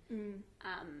happen.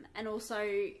 And also,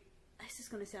 this is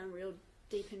going to sound real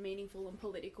deep and meaningful and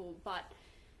political, but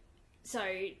so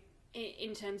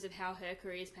in terms of how her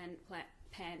career's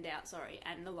panned out,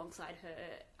 and alongside her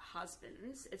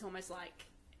husband's, it's almost like,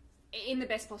 in the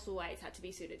best possible way, it's had to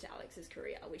be suited to Alex's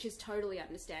career, which is totally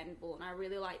understandable, and I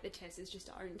really like that Tess has just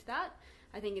owned that.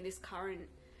 I think in this current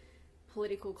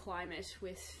political climate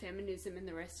with feminism and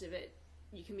the rest of it,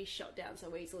 you can be shot down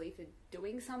so easily for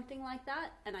doing something like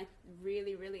that. And I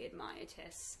really, really admire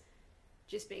Tess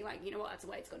just being like, you know what, that's the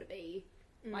way it's got to be.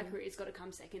 My career's got to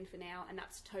come second for now, and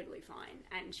that's totally fine.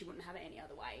 And she wouldn't have it any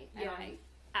other way. And I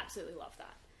absolutely love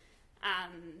that.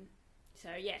 So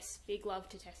yes, big love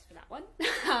to Tess for that one.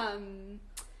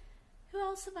 Who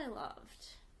else have I loved?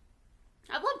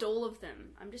 I've loved all of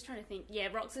them. I'm just trying to think. Yeah,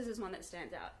 Roxas is one that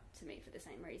stands out to me for the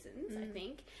same reasons, I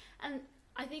think. And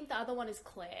I think the other one is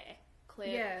Claire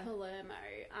Palermo.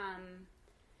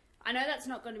 I know that's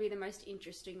not going to be the most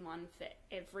interesting one for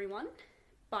everyone,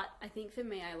 but I think for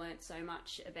me, I learned so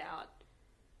much about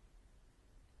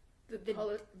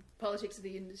the politics of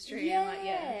the industry.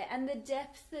 And the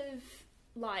depth of,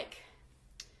 like,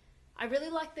 I really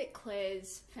like that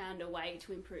Claire's found a way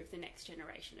to improve the next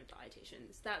generation of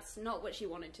dietitians. That's not what she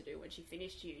wanted to do when she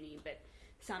finished uni, but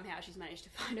somehow she's managed to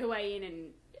find a way in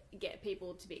and get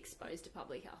people to be exposed to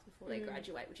public health before they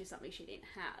graduate, which is something she didn't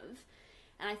have.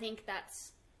 And I think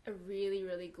that's a really,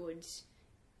 really good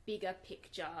bigger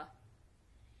picture,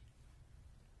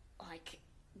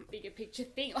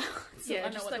 thing.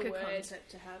 Just like a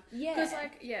concept to have. Yeah. Because,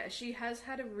 like, she has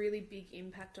had a really big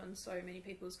impact on so many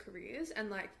people's careers, and,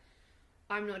 like,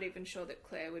 I'm not even sure that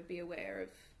Claire would be aware of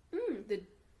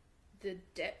the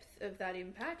depth of that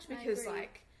impact, because,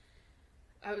 like,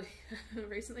 I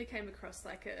recently came across,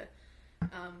 like,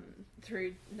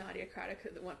 through Nadia Craddock,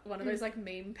 one of those, like,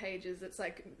 meme pages that's,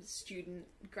 like, student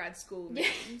grad school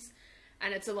memes,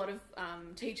 and it's a lot of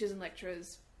teachers and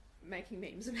lecturers making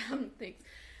memes about things.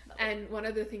 And one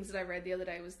of the things that I read the other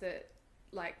day was that,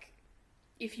 like,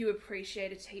 if you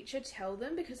appreciate a teacher, tell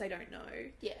them, because they don't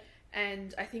know. Yeah.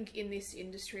 And I think in this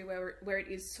industry where it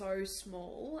is so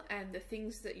small, and the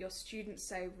things that your students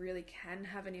say really can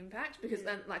have an impact, because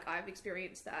then, like, I've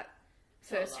experienced that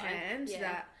firsthand,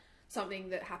 that something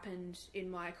that happened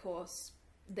in my course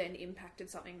then impacted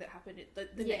something that happened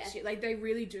the next year. Like, they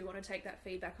really do want to take that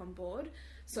feedback on board.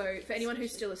 So for anyone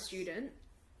who's still a student,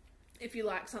 if you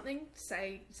like something,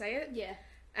 say it. Yeah.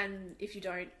 And if you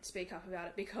don't, speak up about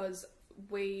it, because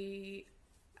I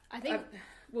think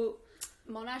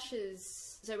Monash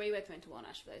is... So we both went to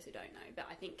Monash, for those who don't know, but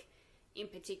I think in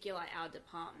particular our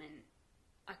department,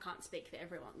 I can't speak for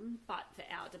everyone, but for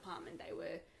our department, they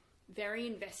were very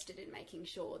invested in making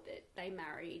sure that they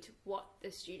married what the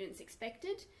students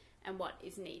expected and what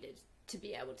is needed to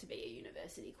be able to be a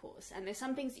university course. And there's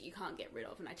some things that you can't get rid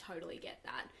of, and I totally get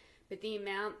that. But the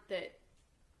amount that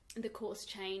the course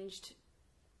changed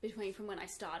from when I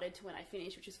started to when I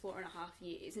finished, which was 4.5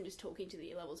 years, and just talking to the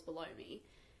year levels below me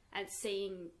and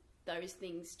seeing those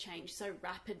things change so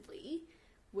rapidly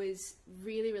was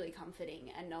really, really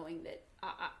comforting. And knowing that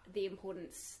the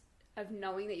importance of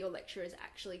knowing that your lecturers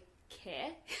actually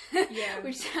care,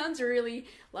 which sounds really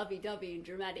lovey-dovey and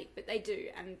dramatic, but they do,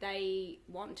 and they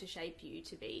want to shape you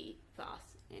to be, for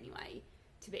us anyway,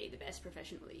 to be the best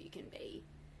professional that you can be,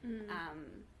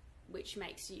 which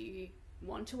makes you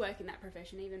want to work in that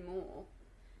profession even more.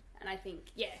 And I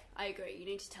think, I agree, you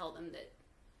need to tell them that,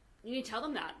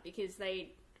 because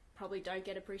they probably don't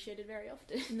get appreciated very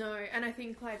often. No, and I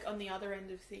think, like, on the other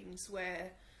end of things,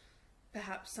 where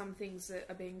perhaps some things that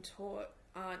are being taught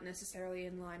aren't necessarily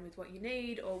in line with what you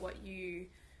need or what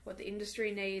the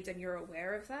industry needs, and you're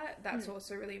aware of that, that's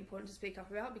also really important to speak up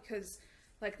about, because,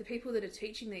 like, the people that are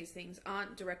teaching these things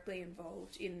aren't directly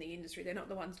involved in the industry. They're not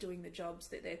the ones doing the jobs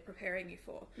that they're preparing you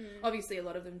for. Obviously, a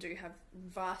lot of them do have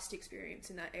vast experience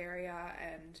in that area,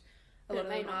 and a lot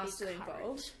of them are still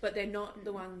involved, but they're not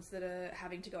the ones that are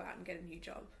having to go out and get a new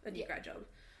job, a new grad job.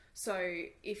 So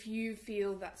if you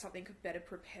feel that something could better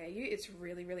prepare you, it's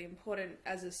really, really important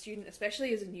as a student,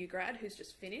 especially as a new grad who's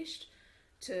just finished,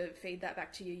 to feed that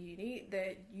back to your uni.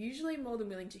 They're usually more than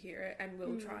willing to hear it and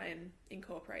will try and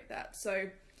incorporate that. So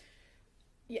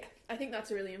yeah, I think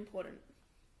that's a really important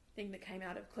thing that came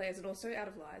out of Claire's, and also out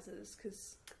of Liza's,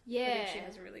 because I think she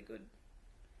has a really good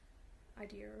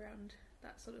idea around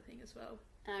that sort of thing as well.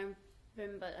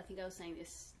 Remember, I think I was saying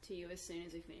this to you as soon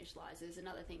as we finished Liza's,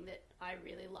 another thing that I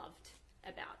really loved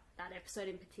about that episode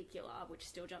in particular, which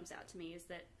still jumps out to me, is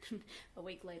that a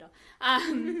week later,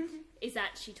 is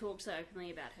that she talked so openly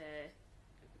about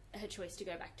her choice to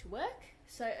go back to work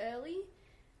so early,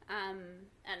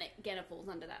 and again it falls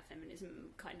under that feminism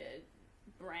kind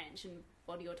of branch and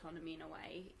body autonomy in a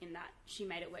way, in that she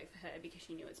made it work for her because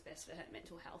she knew it's best for her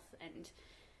mental health, and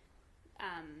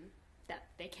that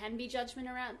there can be judgment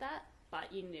around that,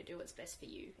 but you need to do what's best for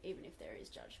you, even if there is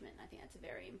judgment. I think that's a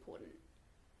very important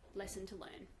lesson to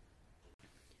learn.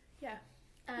 Yeah.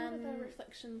 What other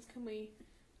reflections can we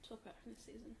talk about from this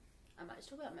season? I might just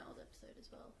talk about Mel's episode as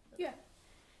well. Yeah.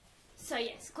 So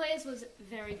yes, Claire's was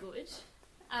very good.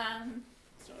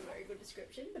 It's not a very good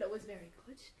description, but it was very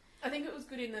good. I think it was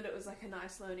good in that it was like a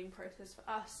nice learning process for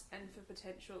us and for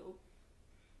potential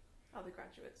other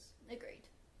graduates. Agreed.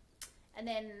 And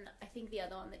then I think the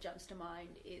other one that jumps to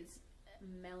mind is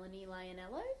Melanie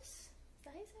Lionellos. Is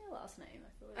that how you say her last name?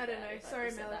 I don't know.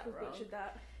 Sorry, Mel, if we butchered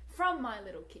that. From My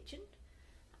Little Kitchen.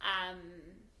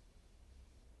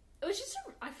 It was just,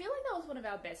 I feel like that was one of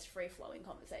our best free-flowing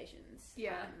conversations.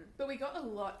 Yeah, but we got a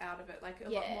lot out of it, like a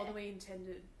lot more than we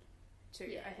intended to,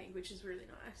 I think, which is really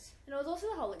nice. And it was also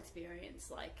the whole experience,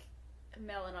 like,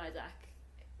 Mel and Isaac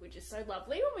were just so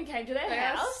lovely when we came to their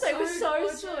house. They were so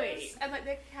sweet. And, like,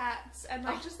 their cats, and,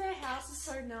 like, just their house is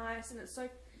so nice, and it's so,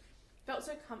 felt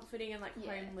so comforting and, like,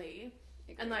 homely.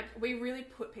 Agreed. And, like, we really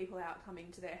put people out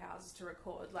coming to their houses to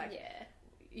record, like,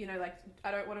 you know, like,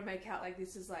 I don't want to make out like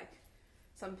this is, like,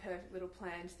 some perfect little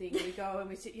planned thing. We go and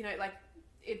we sit, you know, like,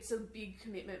 it's a big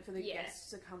commitment for the guests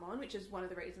to come on, which is one of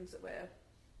the reasons that we're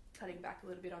cutting back a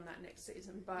little bit on that next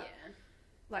season. But,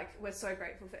 like, we're so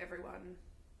grateful for everyone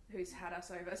who's had us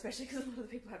over, especially because a lot of the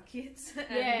people have kids.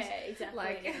 And, exactly.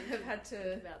 Like, have had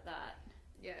to... about that.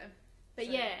 Yeah. But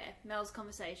Mel's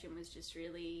conversation was just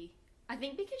really... I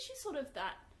think because she's sort of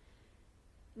that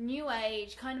new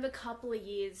age, kind of a couple of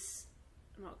years...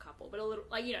 Not a couple, but a little,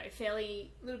 like, you know,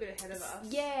 fairly... A little bit ahead of us.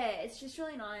 Yeah, it's just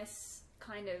really nice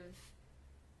kind of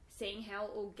seeing how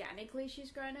organically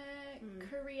she's grown her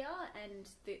career and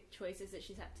the choices that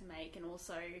she's had to make, and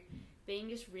also being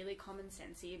just really common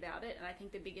sensey about it. And I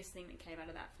think the biggest thing that came out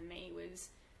of that for me was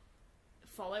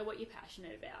follow what you're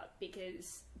passionate about,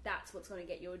 because that's what's going to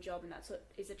get you a job, and that's what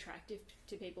is attractive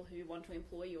to people who want to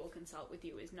employ you or consult with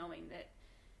you, is knowing that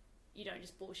you don't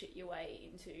just bullshit your way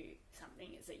into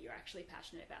something, is that you're actually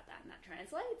passionate about that, and that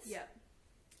translates. Yeah.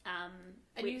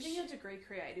 And using your degree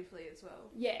creatively as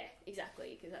well. Yeah,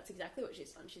 exactly, because that's exactly what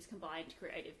she's done. She's combined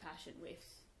creative passion with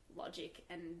logic,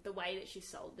 and the way that she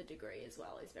sold the degree as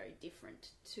well is very different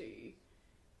to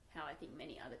how I think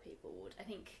many other people would. I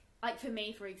think, like, for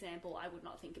me, for example, I would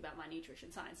not think about my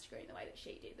nutrition science degree in the way that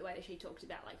she did. The way that she talked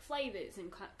about, like, flavours and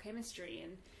chemistry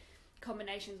and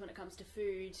combinations when it comes to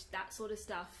food, that sort of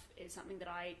stuff is something that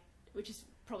which is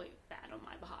probably bad on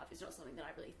my behalf, is not something that I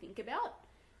really think about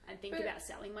and think about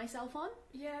selling myself on.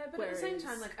 Yeah, but at the same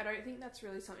time, like, I don't think that's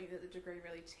really something that the degree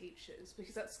really teaches,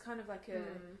 because that's kind of like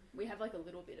we have, like, a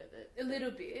little bit of it. A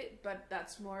little bit, but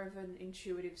that's more of an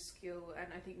intuitive skill, and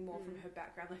I think more from her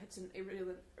background. Like, it's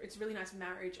a really nice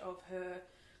marriage of her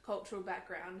cultural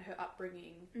background, her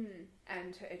upbringing,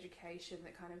 and her education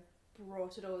that kind of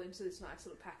brought it all into this nice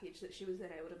little package that she was then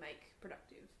able to make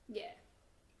productive. Yeah.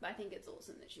 But I think it's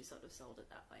awesome that she sort of sold it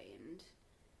that way and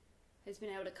has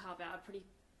been able to carve out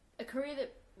a career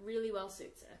that really well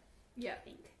suits her. Yeah. I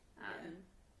think.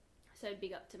 So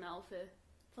big up to Mel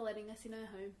for letting us in her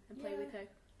home and play with her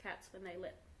cats when they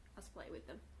let us play with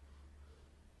them.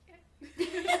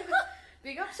 Yeah.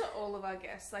 Big up to all of our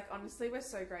guests. Like, honestly, we're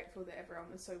so grateful that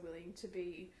everyone was so willing to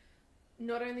be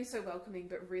not only so welcoming,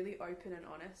 but really open and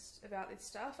honest about this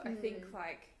stuff. I think,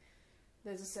 like,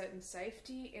 there's a certain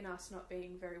safety in us not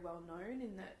being very well known,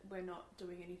 in that we're not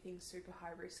doing anything super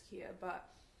high risk here, but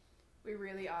we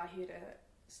really are here to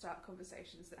start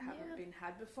conversations that haven't been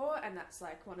had before, and that's,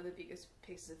 like, one of the biggest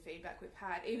pieces of feedback we've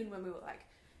had, even when we were, like,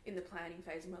 in the planning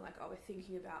phase and we're like, oh, we're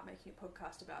thinking about making a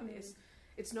podcast about this.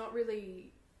 It's not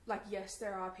really, like, yes,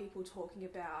 there are people talking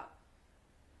about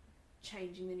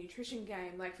changing the nutrition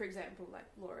game, like, for example, like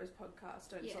Laura's podcast,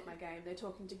 Don't Stop My Game, they're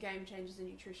talking to game changers in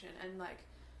nutrition, and, like,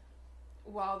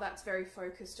 while that's very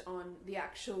focused on the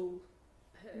actual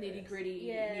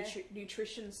nitty-gritty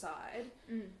nutrition side,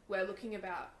 we're looking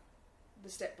about the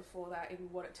step before that in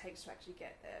what it takes to actually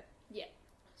get there. Yeah.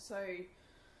 So,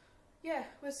 yeah,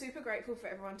 we're super grateful for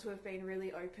everyone to have been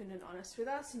really open and honest with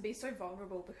us and be so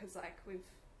vulnerable, because, like, we've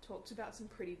talked about some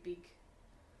pretty big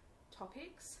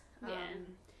topics.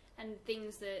 And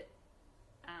things that,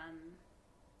 I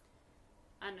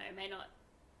don't know, may not,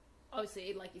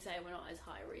 obviously, like you say, we're not as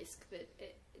high risk, but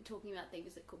talking about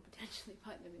things that could potentially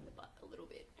bite them in the butt a little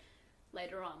bit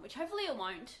later on, which hopefully it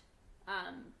won't.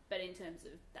 But in terms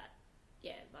of that,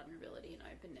 vulnerability and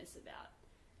openness about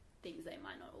things they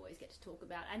might not always get to talk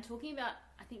about, and talking about,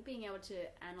 I think, being able to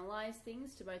analyse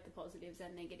things to both the positives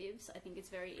and negatives. I think it's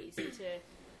very easy to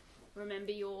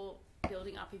remember your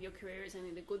building up of your career as only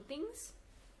the good things.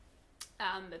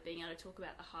 But being able to talk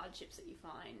about the hardships that you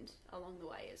find along the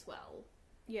way as well.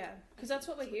 Yeah, because that's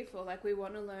what we're here for. Like, we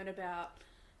want to learn about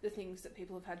the things that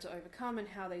people have had to overcome and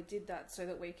how they did that, so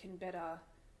that we can better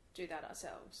do that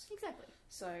ourselves. Exactly.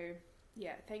 So,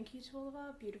 yeah, thank you to all of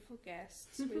our beautiful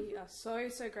guests. We are so,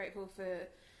 so grateful for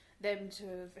them to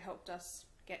have helped us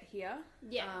get here.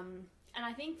 Yeah. And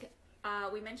I think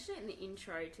we mentioned it in the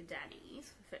intro to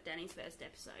Danny's first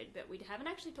episode, but we haven't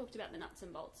actually talked about the nuts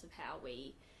and bolts of how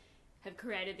we have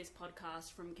created this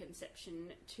podcast from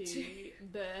conception to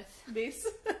birth. This.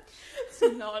 It's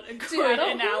not a good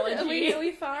analogy. Are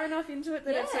we far enough into it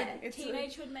that it's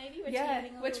teenagehood maybe?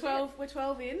 We're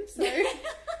 12 in, so...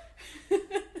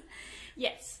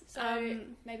 Yes, so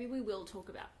maybe we will talk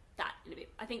about that in a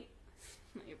bit. I think,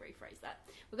 let me rephrase that.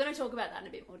 We're going to talk about that in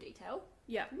a bit more detail.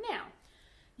 Yeah. Now.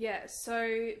 Yeah,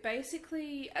 so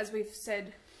basically, as we've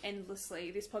said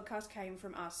endlessly, this podcast came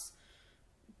from us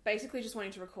basically just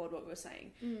wanting to record what we were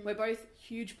saying. We're both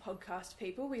huge podcast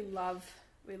people. We love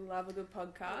a good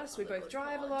podcast. We both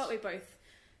drive a lot. We both,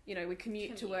 we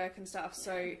commute to work and stuff. Yeah.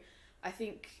 So I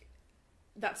think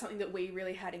that's something that we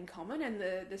really had in common, and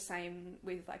the same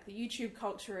with like the YouTube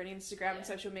culture and Instagram and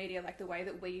social media, like the way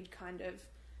that we'd kind of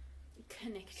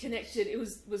connected. It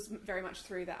was very much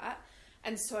through that.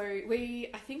 And so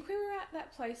I think we were at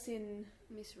that place in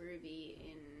Miss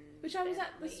Ruby which I was at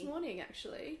this morning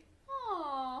actually.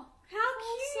 Aww,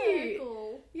 how cute!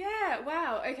 Circle. Yeah,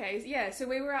 wow. Okay, yeah. So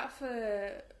we were out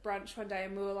for brunch one day,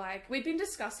 and we were like, we'd been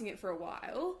discussing it for a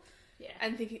while. Yeah.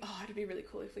 And thinking, it'd be really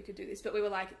cool if we could do this. But we were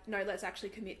like, no, let's actually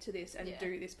commit to this and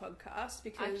do this podcast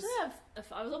because...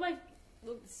 I was on my...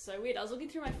 Look, it's so weird. I was looking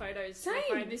through my photos on my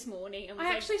phone this morning and was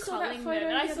I actually saw that photo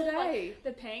and the other day.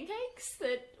 The pancakes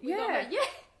that we got.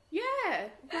 Yeah.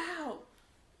 Wow.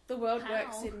 The world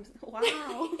works in...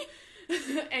 Wow.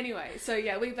 Anyway, so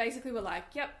yeah, we basically were like,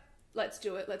 yep, let's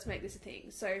do it. Let's make this a thing.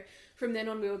 So from then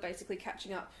on, we were basically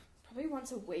catching up probably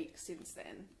once a week since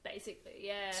then. Basically,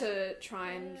 yeah. To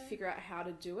try and figure out how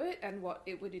to do it and what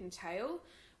it would entail.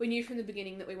 We knew from the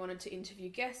beginning that we wanted to interview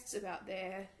guests about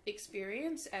their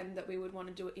experience and that we would want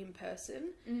to do it in person,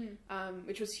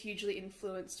 which was hugely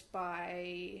influenced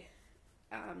by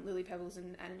Lily Pebbles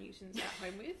and Anna Newton's At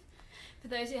Home With. For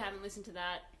those who haven't listened to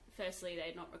that, firstly,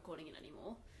 they're not recording it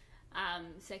anymore.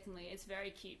 Secondly, it's very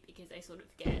cute because they sort of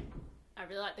I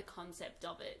really like the concept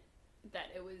of it, that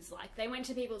it was like they went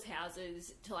to people's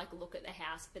houses to like look at the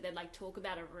house, but they'd like talk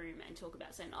about a room and talk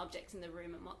about certain objects in the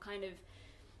room and what kind of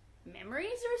memories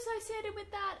are associated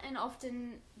with that, and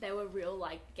often they were real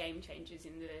like game changers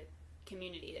in the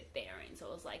community that they're in. So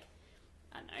it was like,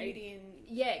 I don't know, beauty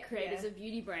and creators of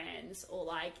beauty brands or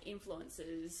like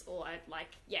influencers or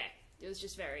like it was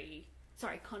just very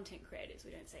content creators.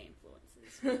 We don't say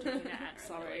influencers. We're talking about Anna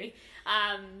Sorry.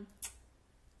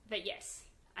 But yes,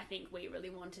 I think we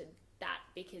really wanted that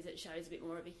because it shows a bit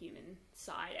more of a human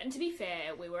side. And to be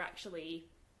fair, we were actually,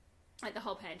 like, the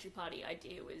whole pantry party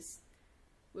idea was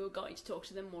we were going to talk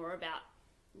to them more about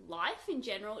life in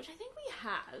general, which I think we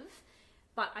have,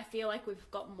 but I feel like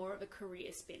we've got more of a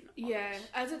career spin on it.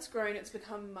 As it's grown, it's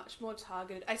become much more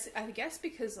targeted. I guess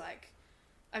because, like,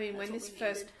 I mean, when this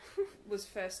was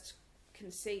first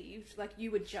conceived, like,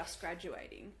 you were just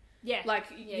graduating. Yeah. Like,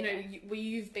 you know,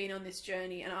 you've been on this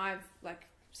journey, and I've, like,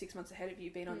 6 months ahead of you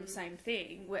been on the same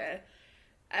thing, where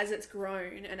as it's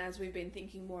grown and as we've been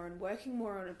thinking more and working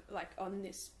more on, like, on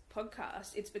this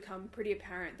podcast, it's become pretty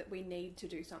apparent that we need to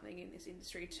do something in this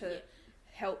industry to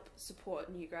help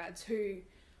support new grads who,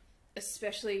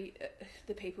 especially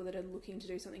the people that are looking to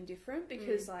do something different,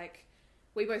 because, like,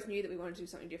 we both knew that we wanted to do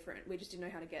something different. We just didn't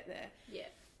know how to get there. Yeah.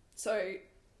 So,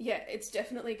 yeah, it's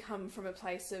definitely come from a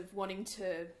place of wanting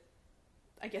to,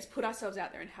 I guess, put ourselves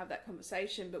out there and have that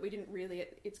conversation, but we didn't really,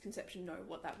 at its conception, know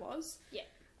what that was. Yeah.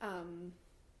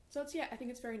 So it's, I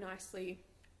think it's very nicely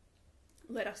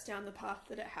led us down the path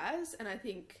that it has, and I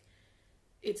think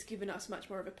it's given us much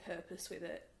more of a purpose with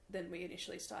it than we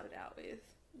initially started out with.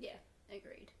 Yeah,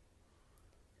 agreed.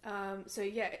 So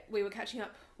we were catching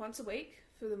up once a week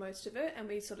for the most of it, and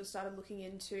we sort of started looking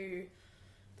into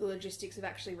the logistics of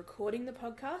actually recording the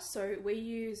podcast. So we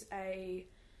use a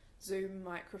Zoom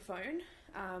microphone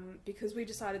because we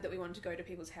decided that we wanted to go to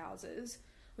people's houses.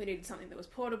 We needed something that was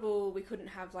portable. We couldn't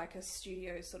have like a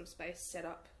studio sort of space set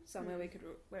up somewhere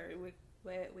where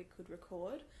we could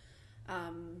record.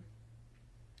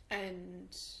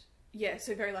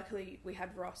 So very luckily we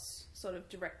had Ross sort of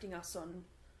directing us on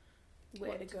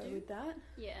where to go with that.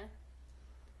 Yeah.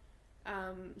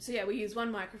 We use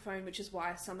one microphone, which is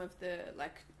why some of the,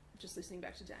 like, just listening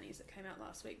back to Danny's that came out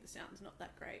last week, the sound's not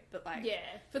that great, but like,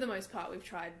 for the most part, we've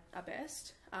tried our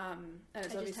best. And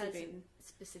it's obviously been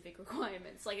specific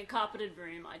requirements, like a carpeted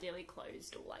room, ideally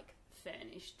closed or like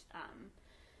furnished.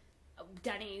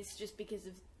 Danny's, just because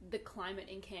of the climate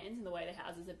in Cairns and the way the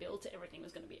houses are built, everything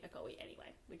was going to be echoey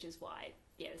anyway, which is why,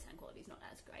 the sound quality is not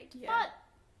as great. Yeah. But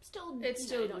still, it's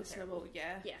still not listenable, terrible.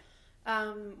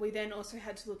 Yeah. We then also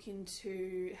had to look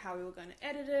into how we were going to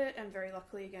edit it, and very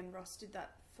luckily, again, Ross did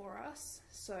that for us.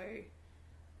 So,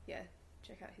 yeah,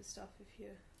 check out his stuff if you...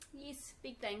 Yes,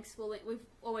 big thanks. We've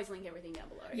always link everything down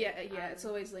below. Yeah, it's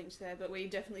always linked there, but we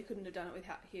definitely couldn't have done it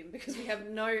without him because we have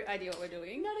no idea what we're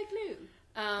doing. Not a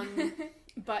clue.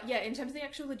 But yeah, in terms of the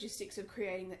actual logistics of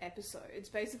creating the episodes,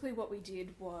 basically what we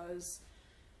did was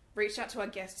reached out to our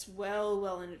guests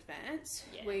well in advance.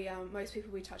 Yeah. We most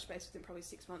people we touched base with them probably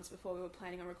 6 months before we were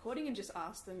planning on recording and just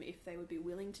asked them if they would be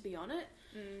willing to be on it.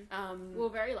 We were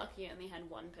very lucky. Only had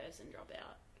one person drop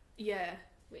out. Yeah.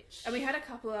 And we had a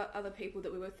couple of other people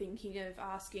that we were thinking of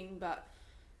asking, but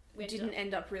we didn't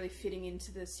end up really fitting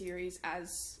into the series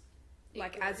as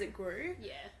it grew.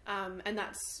 Yeah. And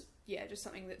that's, just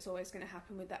something that's always going to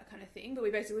happen with that kind of thing. But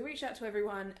we basically reached out to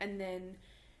everyone and then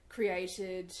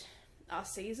created our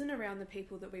season around the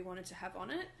people that we wanted to have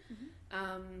on it.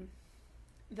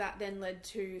 That then led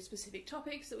to specific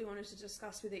topics that we wanted to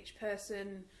discuss with each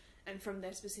person, and from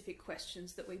their specific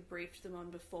questions that we briefed them on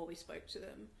before we spoke to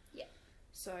them. Yeah.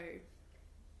 So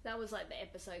that was like the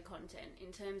episode content.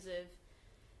 In terms of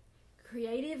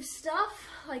creative stuff,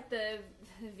 like the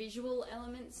visual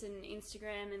elements and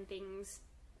Instagram and things,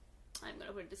 I'm going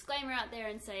to put a disclaimer out there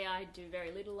and say I do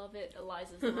very little of it.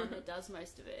 Eliza's the one that does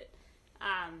most of it.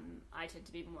 I tend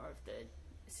to be more of the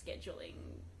scheduling,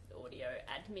 audio,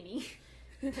 admin-y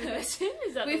person.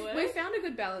 Is that the word? We've found a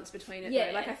good balance between it,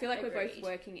 though. Like, I feel like we're both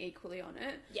working equally on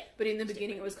it. Yeah. But in the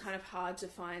beginning, it was kind of hard to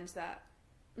find that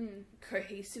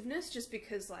cohesiveness, just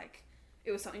because, like,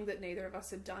 it was something that neither of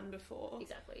us had done before.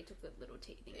 Exactly. It took a little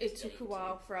teething. It took a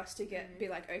while for us to be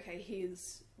like, okay,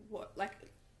 here's what, like,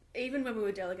 even when we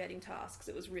were delegating tasks,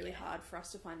 it was really hard for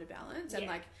us to find a balance and,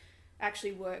 like,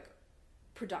 actually work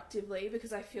productively,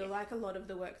 because I feel like a lot of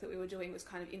the work that we were doing was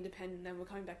kind of independent, and then we're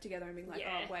coming back together and being like,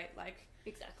 oh, wait, like...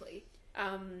 Exactly.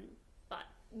 But,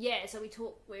 so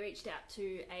we reached out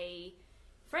to a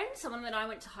friend, someone that I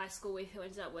went to high school with, who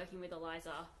ended up working with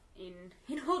Liza in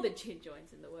all the gin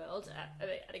joints in the world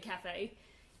at a cafe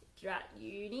at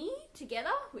uni together,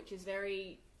 which is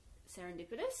very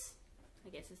serendipitous, I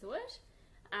guess is the word.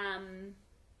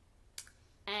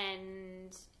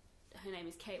 And her name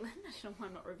is Caitlin. I don't know why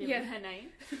I'm not revealing her name.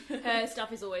 Her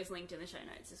stuff is always linked in the show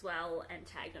notes as well, and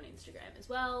tagged on Instagram as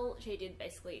well. She did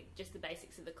basically just the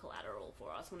basics of the collateral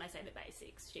for us. When I say the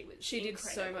basics, she did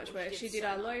so much work. She did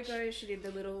our logo. She did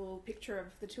the little picture of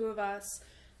the two of us,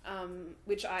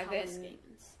 which I colour then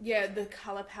schemes. The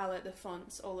color palette, the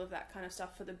fonts, all of that kind of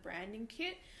stuff for the branding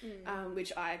kit,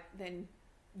 which I then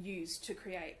used to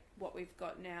create what we've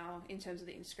got now in terms of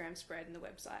the Instagram spread and the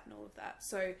website and all of that.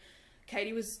 So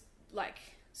Katie was like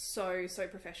so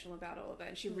professional about all of it,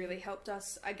 and she really helped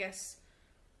us, I guess,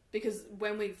 because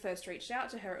when we first reached out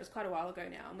to her, it was quite a while ago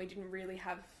now, and we didn't really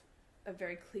have a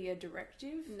very clear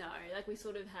directive. No, like we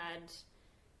sort of had,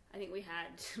 I think we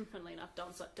had, funnily enough,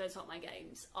 Don't Stop My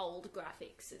Games old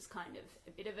graphics as kind of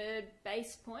a bit of a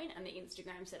base point, and the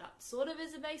Instagram set up sort of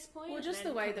as a base point. Well, just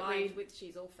the way that with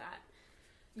She's All Fat,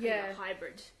 a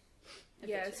hybrid.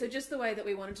 So just the way that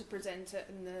we wanted to present it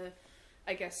and the,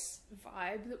 I guess,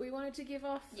 vibe that we wanted to give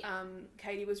off.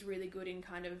 Katie was really good in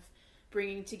kind of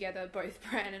bringing together both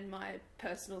Bran and my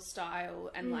personal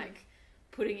style and like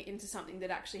putting it into something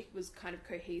that actually was kind of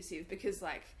cohesive, because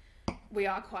like we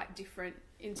are quite different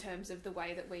in terms of the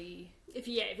way that we... If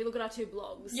you look at our two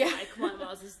blogs, like one of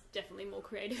ours is definitely more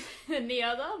creative than the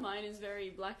other. Mine is very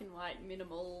black and white,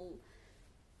 minimal,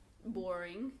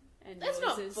 boring. And that's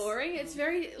not boring. It's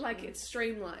very, like, it's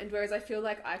streamlined, whereas I feel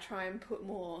like I try and put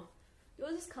more...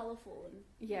 Yours is colourful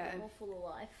and more full of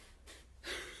life.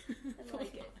 I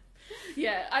like it.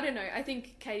 Yeah, I don't know. I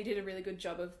think Katie did a really good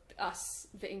job of us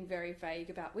being very vague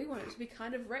about, we want it to be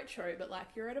kind of retro, but like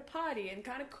you're at a party, and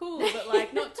kind of cool, but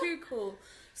like not too cool.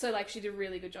 So like she did a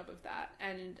really good job of that,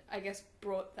 and I guess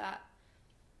brought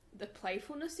the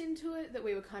playfulness into it that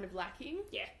we were kind of lacking.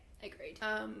 Yeah, agreed.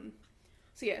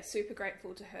 So yeah, super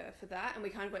grateful to her for that, and we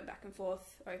kind of went back and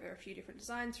forth over a few different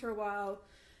designs for a while.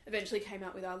 Eventually came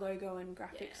out with our logo and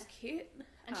graphics kit.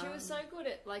 And she was so good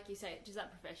at, like you say, just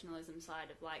that professionalism side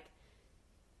of like,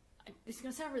 this is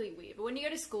going to sound really weird, but when you go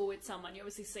to school with someone, you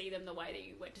obviously see them the way that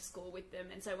you went to school with them.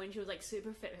 And so when she was like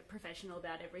super professional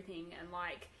about everything and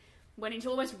like went into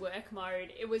almost work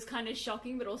mode, it was kind of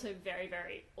shocking, but also very,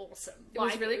 very awesome. It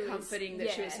was really comforting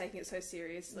that she was taking it so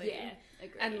seriously. Yeah,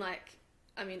 agreed. And like,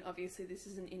 I mean, obviously this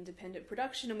is an independent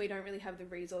production and we don't really have the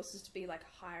resources to be like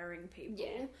hiring people.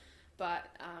 Yeah. But,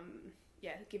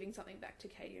 giving something back to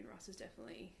Katie and Russ is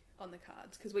definitely on the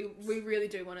cards, because we really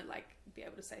do want to, like, be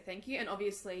able to say thank you. And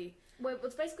obviously... Well,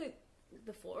 it's basically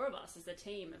the four of us as a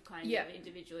team have kind of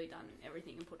individually done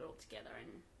everything and put it all together, and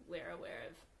we're aware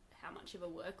of how much of a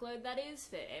workload that is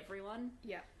for everyone.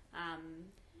 Yeah.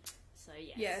 So,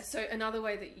 yes. Yeah, so another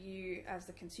way that you, as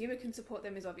the consumer, can support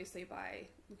them is obviously by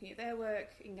looking at their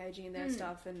work, engaging in their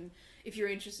stuff, and if you're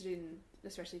interested in,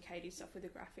 especially Katie's stuff with the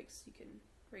graphics, you can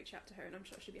reach out to her, and I'm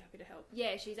sure she'd be happy to help.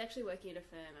 Yeah, she's actually working at a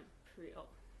firm,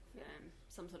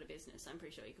 some sort of business. I'm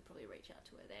pretty sure you could probably reach out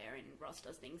to her there, and Ross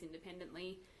does things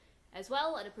independently as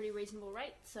well at a pretty reasonable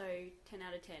rate, so 10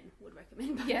 out of 10 would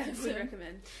recommend both Yeah, of would them.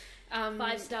 recommend.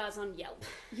 5 stars on Yelp.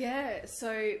 Yeah,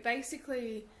 so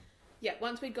basically, yeah,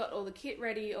 once we got all the kit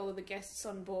ready, all of the guests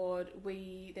on board,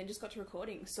 we then just got to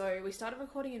recording. So we started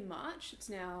recording in March. It's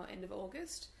now end of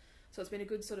August. So it's been a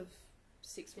good sort of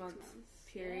 6 month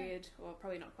period, or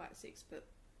probably not quite 6, but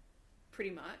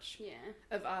pretty much. Yeah.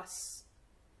 Of us.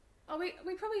 Oh, we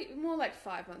probably, more like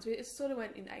 5 months. It sort of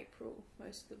went in April,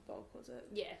 most of the bulk, was it?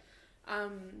 Yeah.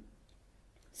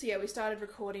 So yeah, we started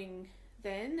recording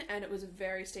then, and it was a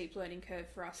very steep learning curve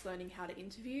for us learning how to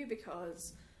interview,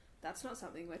 because that's not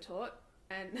something we're taught.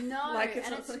 And no, like, it's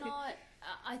not.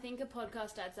 I think a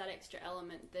podcast adds that extra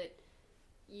element that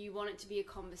you want it to be a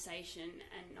conversation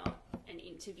and not an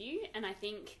interview. And I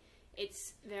think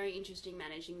it's very interesting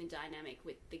managing the dynamic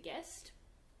with the guest,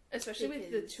 especially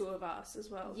with the two of us as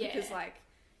well. Yeah. Because like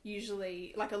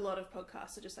usually, like a lot of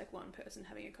podcasts are just like one person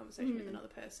having a conversation with another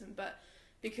person, but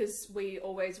because we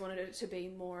always wanted it to be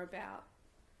more about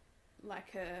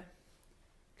like a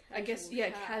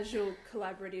casual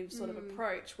collaborative sort of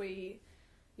approach, we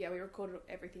recorded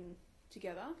everything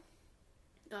together,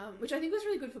 which I think was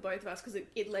really good for both of us, because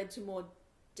it led to more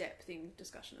depth in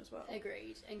discussion as well.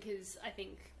 Agreed. And because I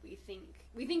think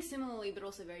we think similarly but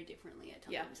also very differently at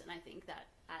times, and I think that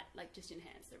just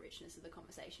enhanced the richness of the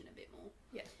conversation a bit more.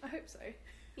 Yeah, I hope so.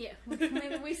 Yeah,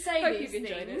 we say Hope these you've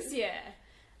enjoyed things. it.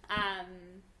 Yeah.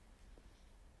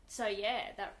 So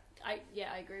yeah,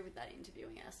 I agree with that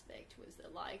interviewing aspect. Was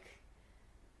that like,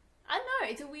 I don't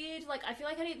know, it's a weird, like, I feel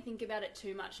like I didn't think about it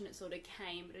too much and it sort of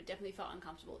came, but it definitely felt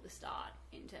uncomfortable at the start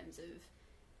in terms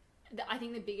of, I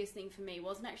think the biggest thing for me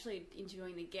wasn't actually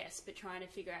interviewing the guests, but trying to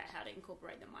figure out how to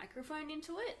incorporate the microphone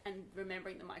into it, and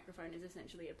remembering the microphone is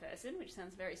essentially a person, which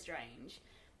sounds very strange,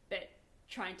 but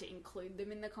trying to include them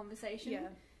in the conversation.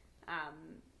 Yeah.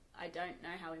 I don't know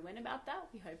how we went about that.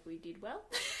 We hope we did well.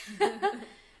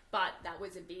 But that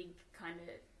was a big kind of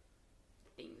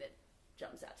thing that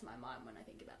jumps out to my mind when I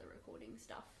think about the recording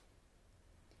stuff.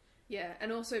 Yeah,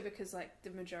 and also because like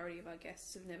the majority of our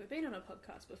guests have never been on a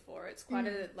podcast before, it's quite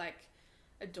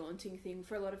a daunting thing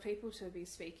for a lot of people to be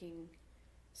speaking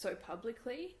so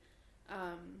publicly.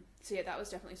 So yeah, that was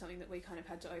definitely something that we kind of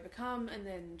had to overcome, and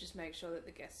then just make sure that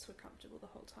the guests were comfortable the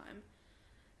whole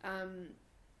time.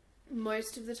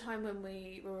 Most of the time when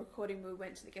we were recording, we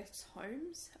went to the guests'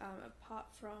 homes, apart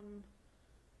from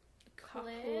a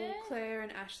couple, Claire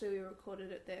and Ashley, we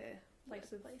recorded at their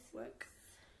place of work.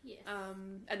 Yes.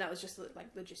 And that was just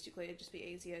like logistically, it'd just be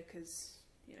easier because,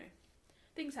 you know,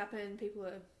 things happen, people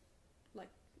are like,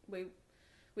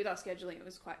 with our scheduling, it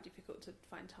was quite difficult to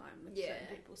find time with certain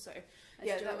people. So I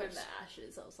still remember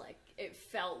Ashes. I was like, it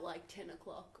felt like 10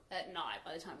 o'clock at night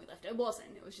by the time we left. It wasn't.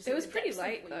 It was just. It was pretty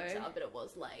late though. But it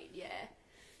was late. Yeah.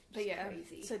 But yeah,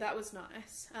 crazy. So that was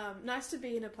nice. Nice to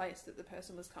be in a place that the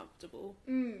person was comfortable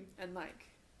and like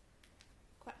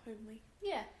quite homely.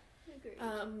 Yeah. I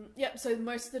agree. Yep. So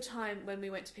most of the time when we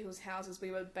went to people's houses,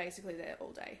 we were basically there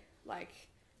all day. Like.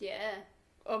 Yeah.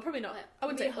 Or probably not, I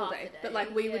wouldn't say whole day, but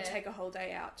like we would take a whole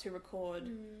day out to record.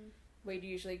 We'd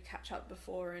usually catch up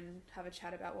before and have a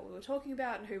chat about what we were talking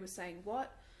about and who was saying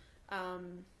what.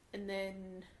 And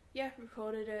then,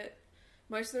 recorded it.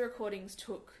 Most of the recordings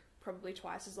took probably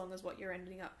twice as long as what you're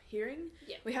ending up hearing.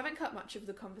 Yeah. We haven't cut much of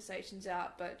the conversations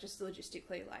out, but just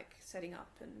logistically, like setting up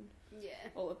and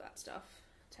all of that stuff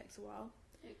takes a while.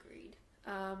 Agreed.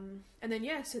 And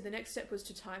then, so the next step was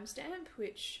to timestamp,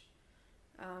 which...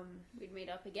 we'd meet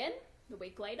up again a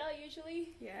week later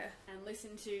usually, and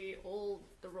listen to all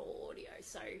the raw audio.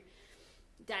 So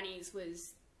Danny's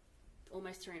was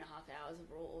almost 3.5 hours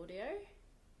of raw audio,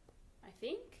 I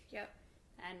think. Yep.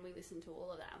 And we listened to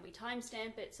all of that, and we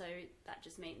timestamp it, so that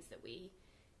just means that we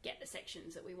get the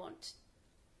sections that we want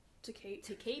to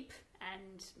keep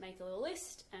and make a little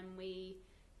list, and we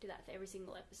do that for every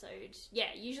single episode. Yeah,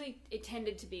 usually it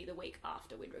tended to be the week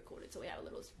after we'd recorded, so we had a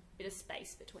little bit of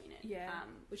space between it. Yeah.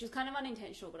 Which is kind of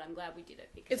unintentional, but I'm glad we did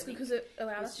it because because it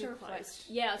allowed us to reflect.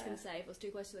 Yeah, I was going to say, if it was too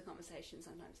close to the conversation,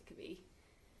 sometimes it could be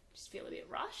just feel a bit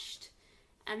rushed.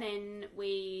 And then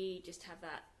we just have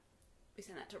that, we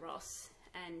send that to Ross,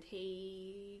 and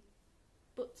he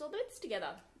puts all the bits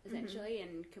together, essentially,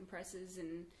 and compresses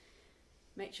and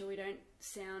makes sure we don't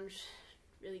sound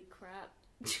really crap.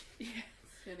 Yeah.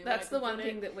 That's the one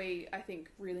thing that we, I think,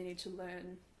 really need to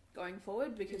learn going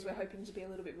forward, because we're hoping to be a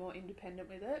little bit more independent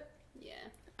with it. Yeah.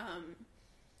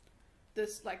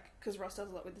 This, like, because Ross does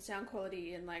a lot with the sound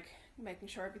quality and, like, making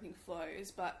sure everything flows,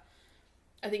 but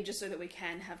I think just so that we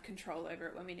can have control over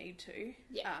it when we need to,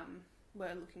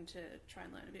 we're looking to try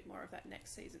and learn a bit more of that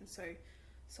next season. So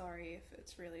sorry if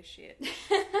it's really shit.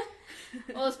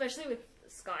 Well, especially with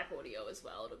Skype audio as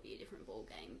well, it'll be a different ball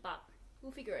game, but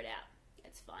we'll figure it out.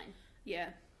 It's fine. Yeah.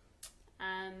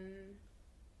 And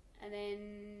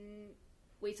then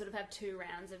we sort of have 2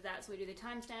 rounds of that. So we do the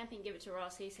timestamping, give it to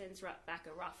Ross, he sends back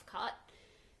a rough cut.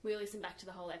 We listen back to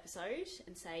the whole episode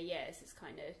and say, yeah, this is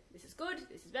good,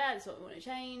 this is bad, this is what we want to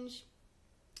change.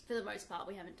 For the most part,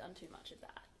 we haven't done too much of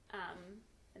that.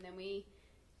 And then we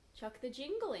chuck the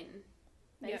jingle in,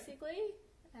 basically.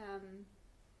 Yep.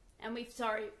 And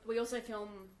we also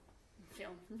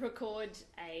record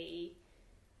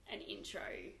an intro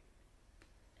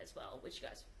as well, which you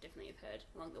guys definitely have heard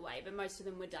along the way, but most of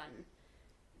them were done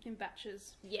in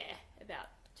batches. Yeah, about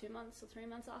 2 months or 3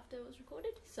 months after it was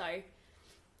recorded. So,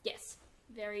 yes,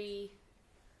 very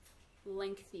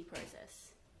lengthy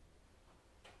process.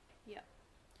 Yeah.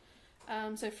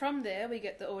 So from there, we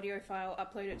get the audio file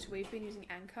uploaded to, we've been using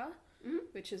Anchor,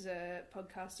 which is a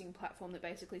podcasting platform that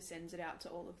basically sends it out to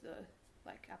all of the,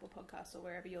 like, Apple Podcasts or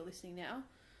wherever you're listening now.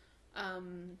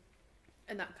 And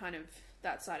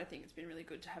that side of things has been really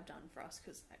good to have done for us,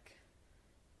 because, like,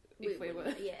 if we were...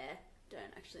 Yeah,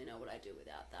 don't actually know what I do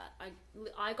without that.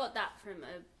 I got that from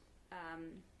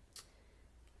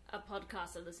a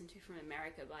podcast I listened to from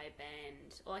America by a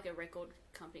band, or like a record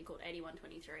company called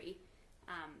 8123.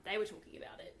 They were talking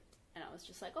about it, and I was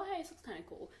just like, oh, hey, this looks kind of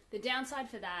cool. The downside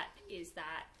for that is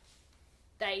that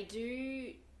they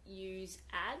do use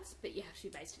ads, but you have to be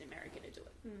based in America to do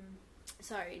it.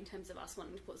 So in terms of us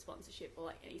wanting to put sponsorship or,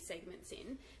 like, any segments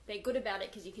in, they're good about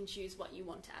it because you can choose what you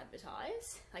want to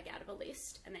advertise, like, out of a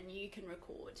list, and then you can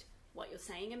record what you're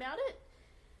saying about it.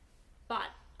 But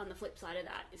on the flip side of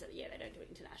that is that, yeah, they don't do it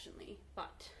internationally,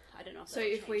 but I don't know if so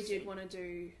if we did want to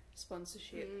do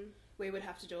sponsorship, we would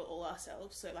have to do it all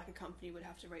ourselves. So, like, a company would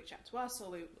have to reach out to us,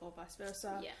 or vice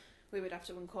versa. Yeah. We would have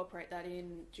to incorporate that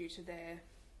in due to their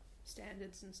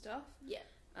standards and stuff. Yeah.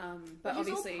 But which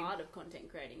obviously, is all part of content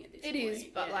creating at this point. It is,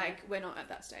 but like, we're not at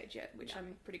that stage yet, which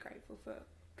I'm pretty grateful for,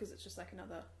 because it's just like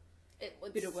another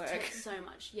bit of work. It takes so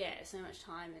much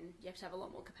time, and you have to have a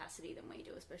lot more capacity than we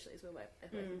do, especially as we're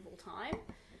working full time.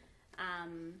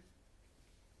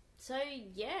 So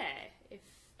yeah,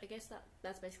 I guess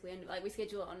that's basically it. Like, we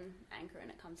schedule it on Anchor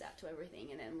and it comes out to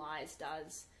everything, and then Liza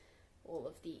does all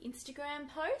of the Instagram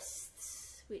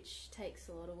posts, which takes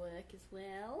a lot of work as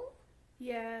well.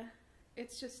 Yeah.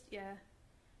 It's just,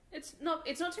 it's not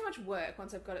too much work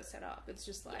once I've got it set up. It's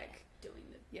just like doing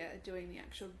the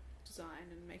actual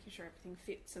design and making sure everything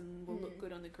fits and will look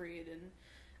good on the grid.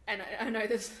 And I know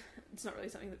it's not really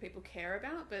something that people care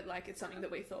about, but, like, it's something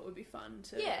that we thought would be fun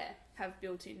to have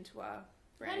built into our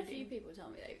branding. I had a few people tell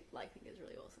me they think it's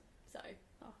really awesome, so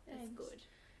that's good.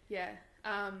 Yeah,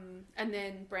 and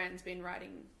then Bran's been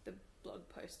writing the blog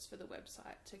posts for the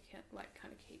website to, like,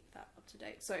 kind of keep that up to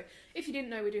date. So if you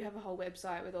didn't know, we do have a whole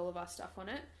website with all of our stuff on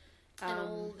it, and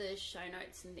all the show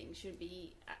notes and things should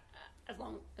be as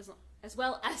well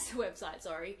as the website.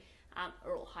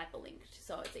 Are all hyperlinked,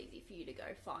 so it's easy for you to go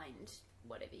find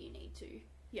whatever you need to.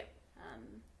 Yep.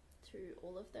 Through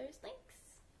all of those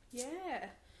links. Yeah.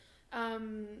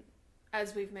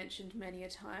 As we've mentioned many a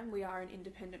time, we are an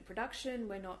independent production.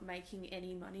 We're not making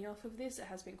any money off of this. It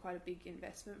has been quite a big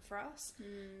investment for us,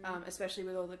 especially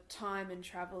with all the time and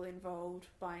travel involved,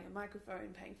 buying a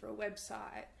microphone, paying for a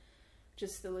website.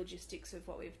 Just the logistics of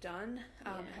what we've done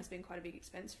has been quite a big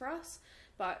expense for us.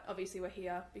 But obviously we're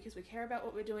here because we care about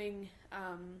what we're doing.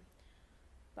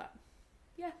 But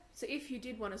yeah, so if you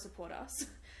did want to support us,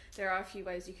 there are a few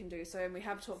ways you can do so. And we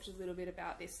have talked a little bit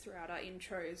about this throughout our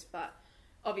intros, but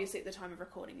obviously at the time of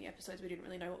recording the episodes, we didn't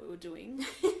really know what we were doing.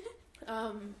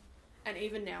 And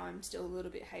even now I'm still a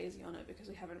little bit hazy on it because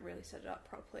we haven't really set it up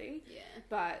properly. Yeah.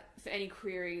 But for any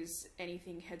queries,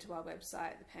 anything, head to our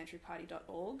website,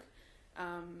 thepantryparty.org.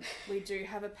 We do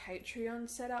have a Patreon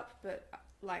set up, but,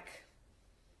 like,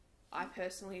 I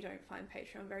personally don't find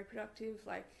Patreon very productive.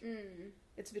 Like,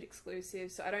 it's a bit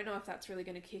exclusive, so I don't know if that's really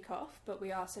going to kick off, but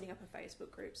we are setting up a Facebook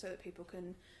group so that people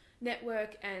can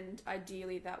network, and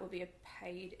ideally that will be a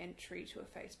paid entry to a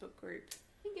Facebook group.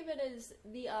 Think of it as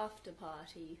the after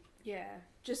party. Yeah,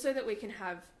 just so that we can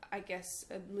have, I guess,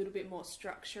 a little bit more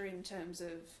structure in terms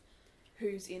of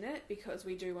who's in it, because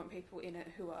we do want people in it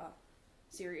who are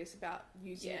serious about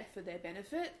using it for their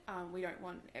benefit. We don't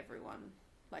want everyone,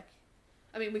 like,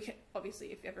 I mean, we can, obviously,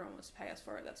 if everyone wants to pay us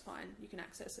for it, that's fine, you can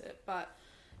access it, but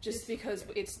just because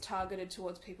it's targeted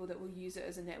towards people that will use it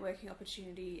as a networking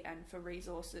opportunity and for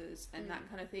resources and that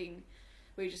kind of thing.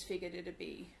 We just figured it'd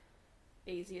be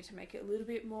easier to make it a little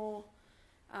bit more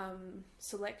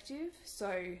selective.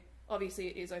 So obviously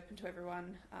it is open to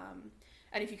everyone,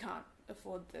 and if you can't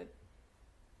afford the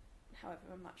however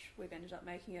much we've ended up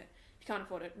making it, if you can't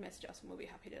afford it, message us and we'll be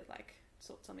happy to like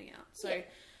sort something out. So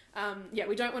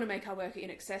we don't want to make our work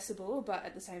inaccessible, but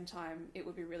at the same time it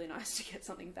would be really nice to get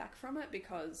something back from it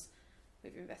because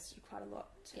we've invested quite a lot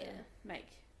to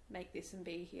make this and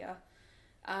be here.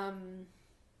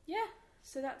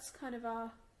 So that's kind of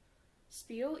our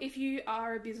spiel. If you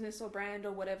are a business or brand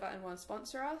or whatever and want to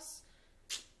sponsor us,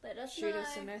 let us shoot know.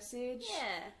 us a message.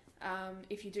 Yeah.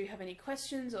 If you do have any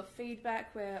questions or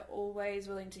feedback, we're always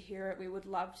willing to hear it. We would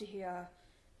love to hear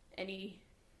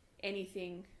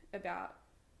anything about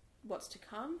what's to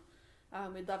come.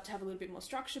 We'd love to have a little bit more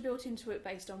structure built into it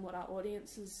based on what our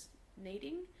audience is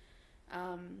needing.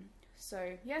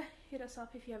 So yeah, hit us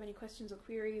up if you have any questions or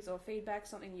queries or feedback,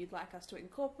 something you'd like us to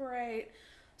incorporate,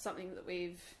 something that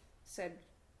we've said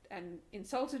and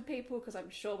insulted people, because I'm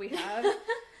sure we have.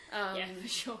 Yeah, for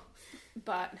sure.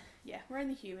 But yeah, we're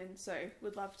only human, so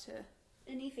we'd love to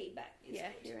any feedback is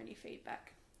good. hear any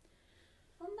feedback.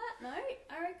 On that note,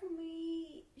 I reckon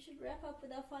we should wrap up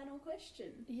with our final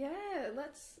question. Yeah,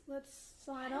 let's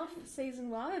sign off season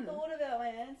 1. Thought about my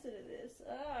answer to this.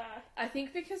 I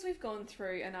think because we've gone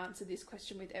through and answered this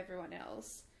question with everyone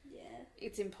else,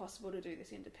 it's impossible to do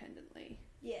this independently.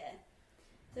 Yeah.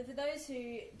 So for those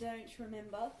who don't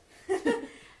remember,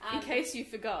 in case you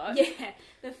forgot,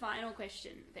 the final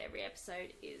question for every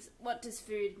episode is, what does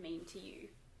food mean to you?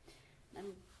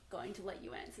 I'm going to let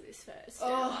you answer this first.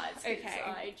 Okay.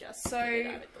 I just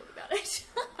haven't thought about it.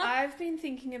 I've been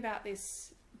thinking about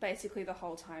this basically the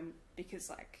whole time because,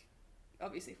 like,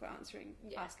 obviously if we're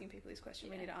asking people this question,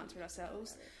 we need to answer it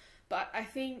ourselves. But I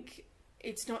think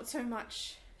it's not so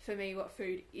much for me what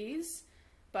food is,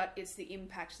 but it's the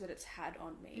impact that it's had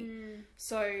on me.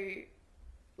 So,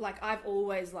 like, I've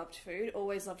always loved food,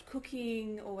 always loved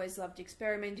cooking, always loved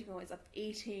experimenting, always loved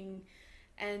eating,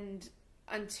 and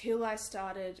until I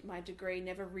started my degree,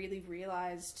 never really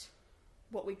realised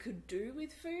what we could do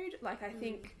with food. Like, I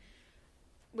think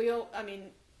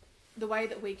the way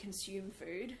that we consume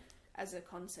food as a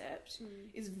concept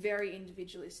is very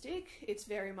individualistic. It's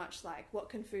very much like, what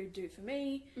can food do for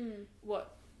me?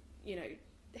 What,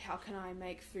 how can I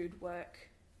make food work?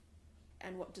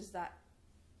 And what does that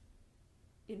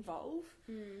involve?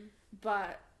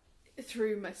 But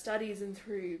through my studies and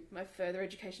through my further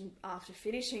education after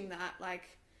finishing that, like,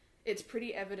 it's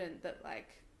pretty evident that, like,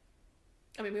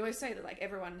 I mean, we always say that, like,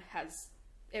 everyone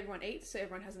eats, so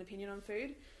everyone has an opinion on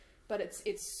food, but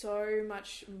it's so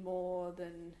much more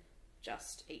than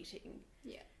just eating.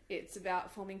 Yeah. It's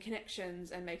about forming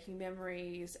connections and making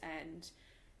memories, and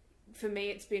for me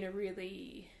it's been a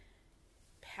really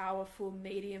powerful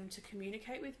medium to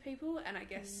communicate with people, and I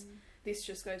guess this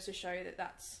just goes to show that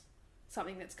that's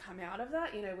something that's come out of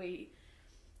that.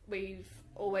 We've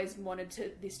always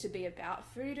wanted this to be about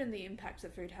food and the impact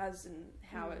that food has and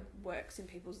how it works in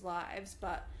people's lives,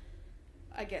 but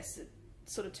I guess it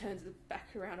sort of turns it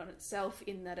back around on itself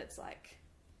in that it's like,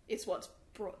 it's what's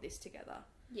brought this together.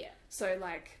 Yeah. So,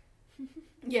 like,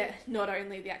 not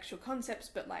only the actual concepts,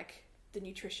 but, like, the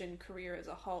nutrition career as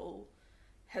a whole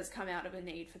has come out of a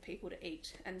need for people to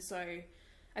eat. And so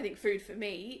I think food for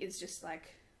me is just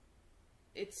like,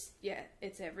 it's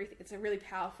everything. It's a really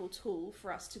powerful tool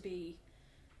for us to be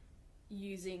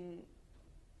using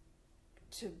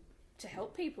to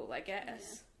help people, I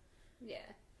guess. Yeah.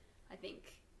 I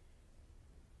think,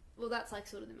 well, that's like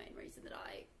sort of the main reason that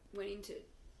I went into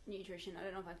nutrition. I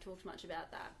don't know if I've talked much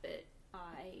about that, but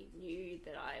I knew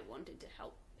that I wanted to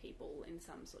help people in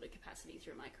some sort of capacity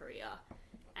through my career,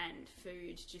 and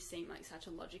food just seemed like such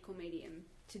a logical medium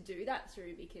to do that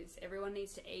through, because everyone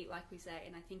needs to eat, like we say,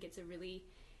 and I think it's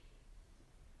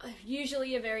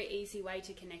usually a very easy way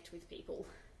to connect with people.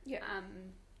 Yeah.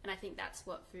 And I think that's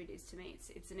what food is to me.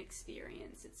 It's an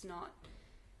experience. It's not,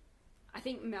 I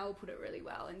think Mel put it really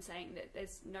well in saying that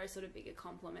there's no sort of bigger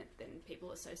compliment than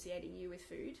people associating you with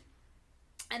food.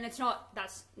 And that's not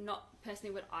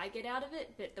personally what I get out of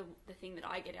it, but the thing that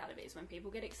I get out of it is when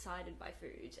people get excited by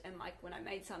food, and like when I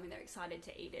made something, they're excited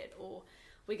to eat it, or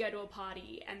we go to a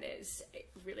party and there's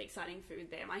really exciting food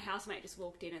there. My housemate just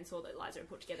walked in and saw that Liza had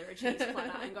put together a cheese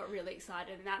platter and got really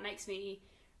excited, and that makes me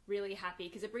really happy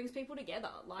because it brings people together.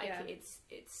 Like,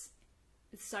 it's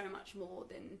so much more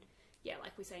than,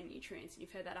 like we say, nutrients, and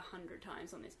you've heard that 100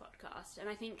 times on this podcast. And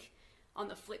I think on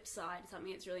the flip side,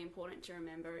 something that's really important to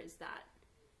remember is that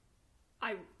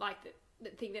I like the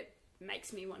thing that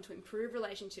makes me want to improve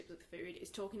relationships with food is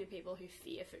talking to people who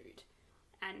fear food.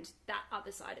 And that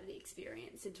other side of the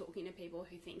experience, and talking to people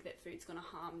who think that food's going to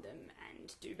harm them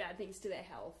and do bad things to their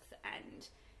health, and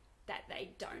that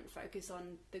they don't focus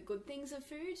on the good things of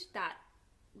food, that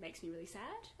makes me really sad.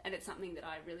 And it's something that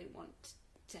I really want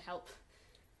to help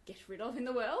get rid of in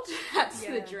the world. That's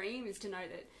the dream, is to know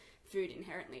that food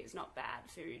inherently is not bad.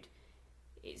 Food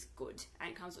is good,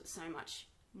 and it comes with so much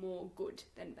more good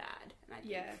than bad. And I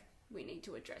think we need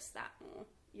to address that more.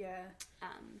 Yeah.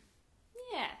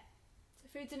 So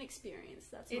food's an experience.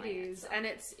 That's my answer. And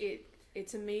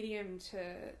it's a medium to,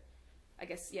 I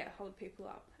guess, hold people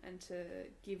up and to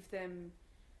give them,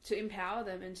 to empower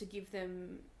them and to give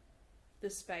them the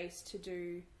space to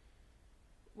do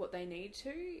what they need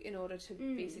to in order to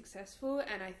be successful.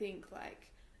 And I think, like,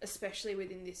 especially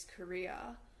within this career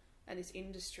and this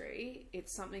industry,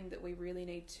 it's something that we really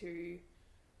need to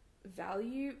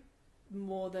value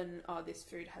more than, this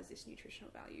food has this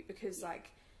nutritional value, because like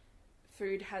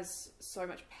food has so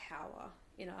much power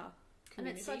in our community. And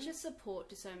it's such a support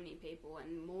to so many people,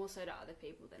 and more so to other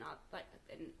people than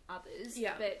others.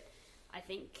 Yeah. But I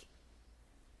think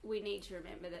we need to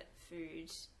remember that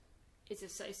food is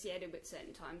associated with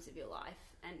certain times of your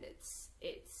life, and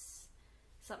it's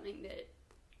something that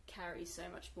carries so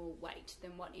much more weight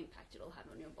than what impact it'll have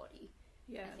on your body.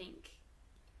 Yeah. I think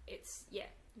it's,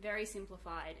 very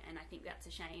simplified, and I think that's a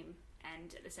shame.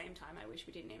 And at the same time, I wish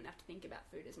we didn't even have to think about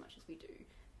food as much as we do,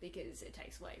 because it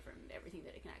takes away from everything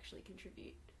that it can actually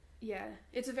contribute. Yeah,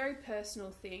 it's a very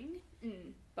personal thing,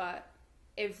 but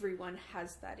everyone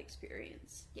has that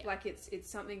experience. Yeah. Like, it's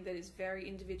something that is very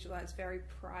individualized, very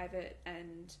private,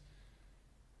 and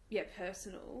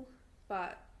personal,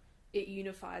 but it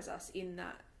unifies us in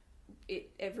that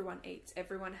everyone eats.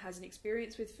 Everyone has an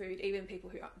experience with food, even people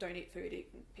who don't eat food,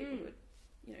 people who are,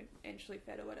 entry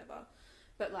fed or whatever.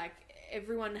 But like,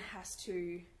 everyone has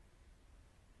to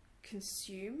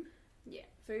consume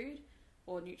food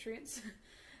or nutrients.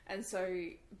 And so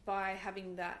by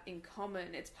having that in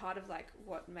common, it's part of like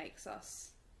what makes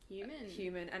us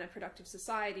human and a productive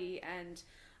society. And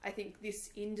I think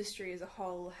this industry as a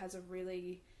whole has a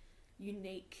really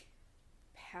unique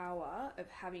power of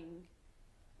having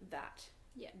that.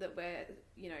 Yeah. That we're,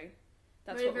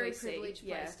 that's what we see. We're a very privileged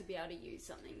place to be able to use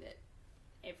something that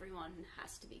everyone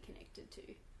has to be connected to.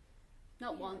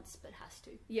 Not once, but has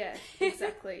to. Yeah,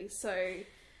 exactly. So,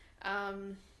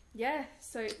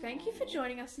 so thank you for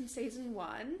joining us in season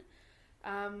 1.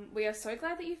 We are so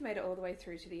glad that you've made it all the way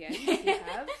through to the end, if you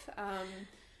have.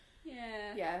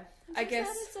 Yeah. I guess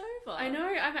it's over. I know,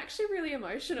 I'm actually really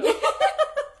emotional.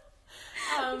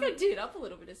 I think I did up a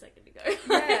little bit a second ago.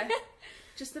 Yeah.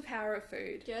 Just the power of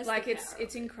food. Like,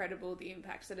 it's incredible, the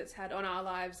impact that it's had on our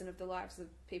lives and of the lives of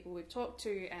people we've talked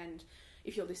to, and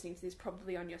if you're listening to this,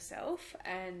 probably on yourself.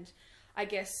 And I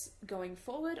guess going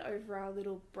forward over our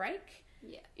little break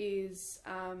is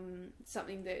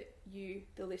something that you,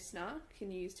 the listener, can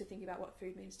use to think about what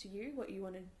food means to you, what you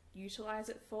want to utilise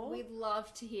it for. We'd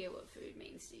love to hear what food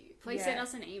means to you. Please send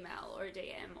us an email or a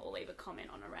DM, or leave a comment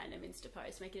on a random Insta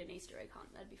post. Make it an Easter egg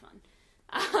hunt. That'd be fun.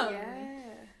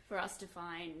 For us to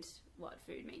find what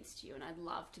food means to you. And I'd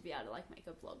love to be able to like make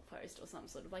a blog post or some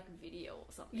sort of like video or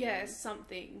something. Yeah,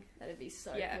 something. That'd be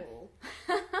so cool.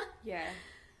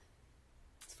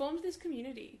 It's formed this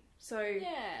community. So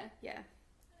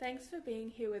thanks for being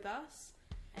here with us,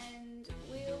 and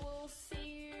we will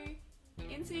see you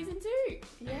in season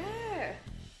 2.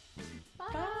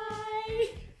 Bye.